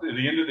stuff. At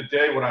the end of the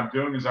day, what I'm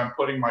doing is I'm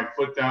putting my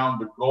foot down.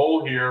 The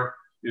goal here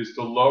is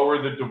to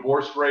lower the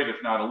divorce rate, if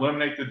not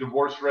eliminate the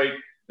divorce rate.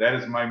 That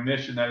is my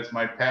mission. That is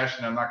my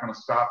passion. I'm not going to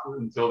stop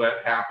until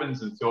that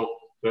happens, until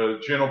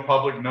the general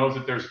public knows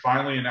that there's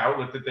finally an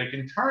outlet that they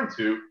can turn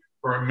to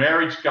for a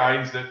marriage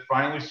guidance that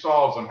finally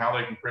solves on how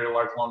they can create a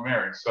lifelong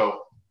marriage.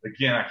 So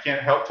again, I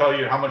can't help tell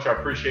you how much I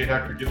appreciate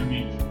Hector giving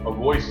me a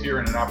voice here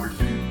and an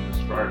opportunity to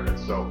describe it.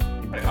 So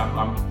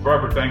I'm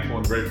forever thankful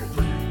and grateful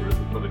for you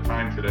for the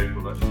time today,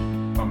 for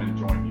letting me come and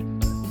join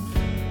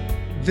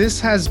you. This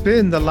has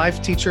been the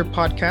Life Teacher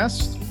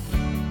Podcast.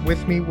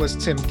 With me was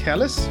Tim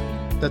Kellis.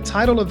 The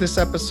title of this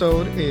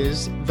episode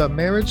is The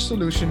Marriage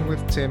Solution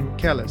with Tim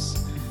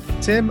Kellis.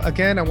 Tim,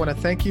 again, I want to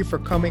thank you for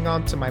coming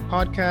on to my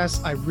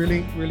podcast. I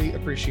really, really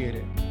appreciate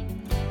it.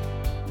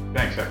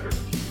 Thanks, Hector.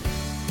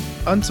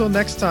 Until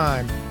next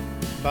time,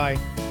 bye.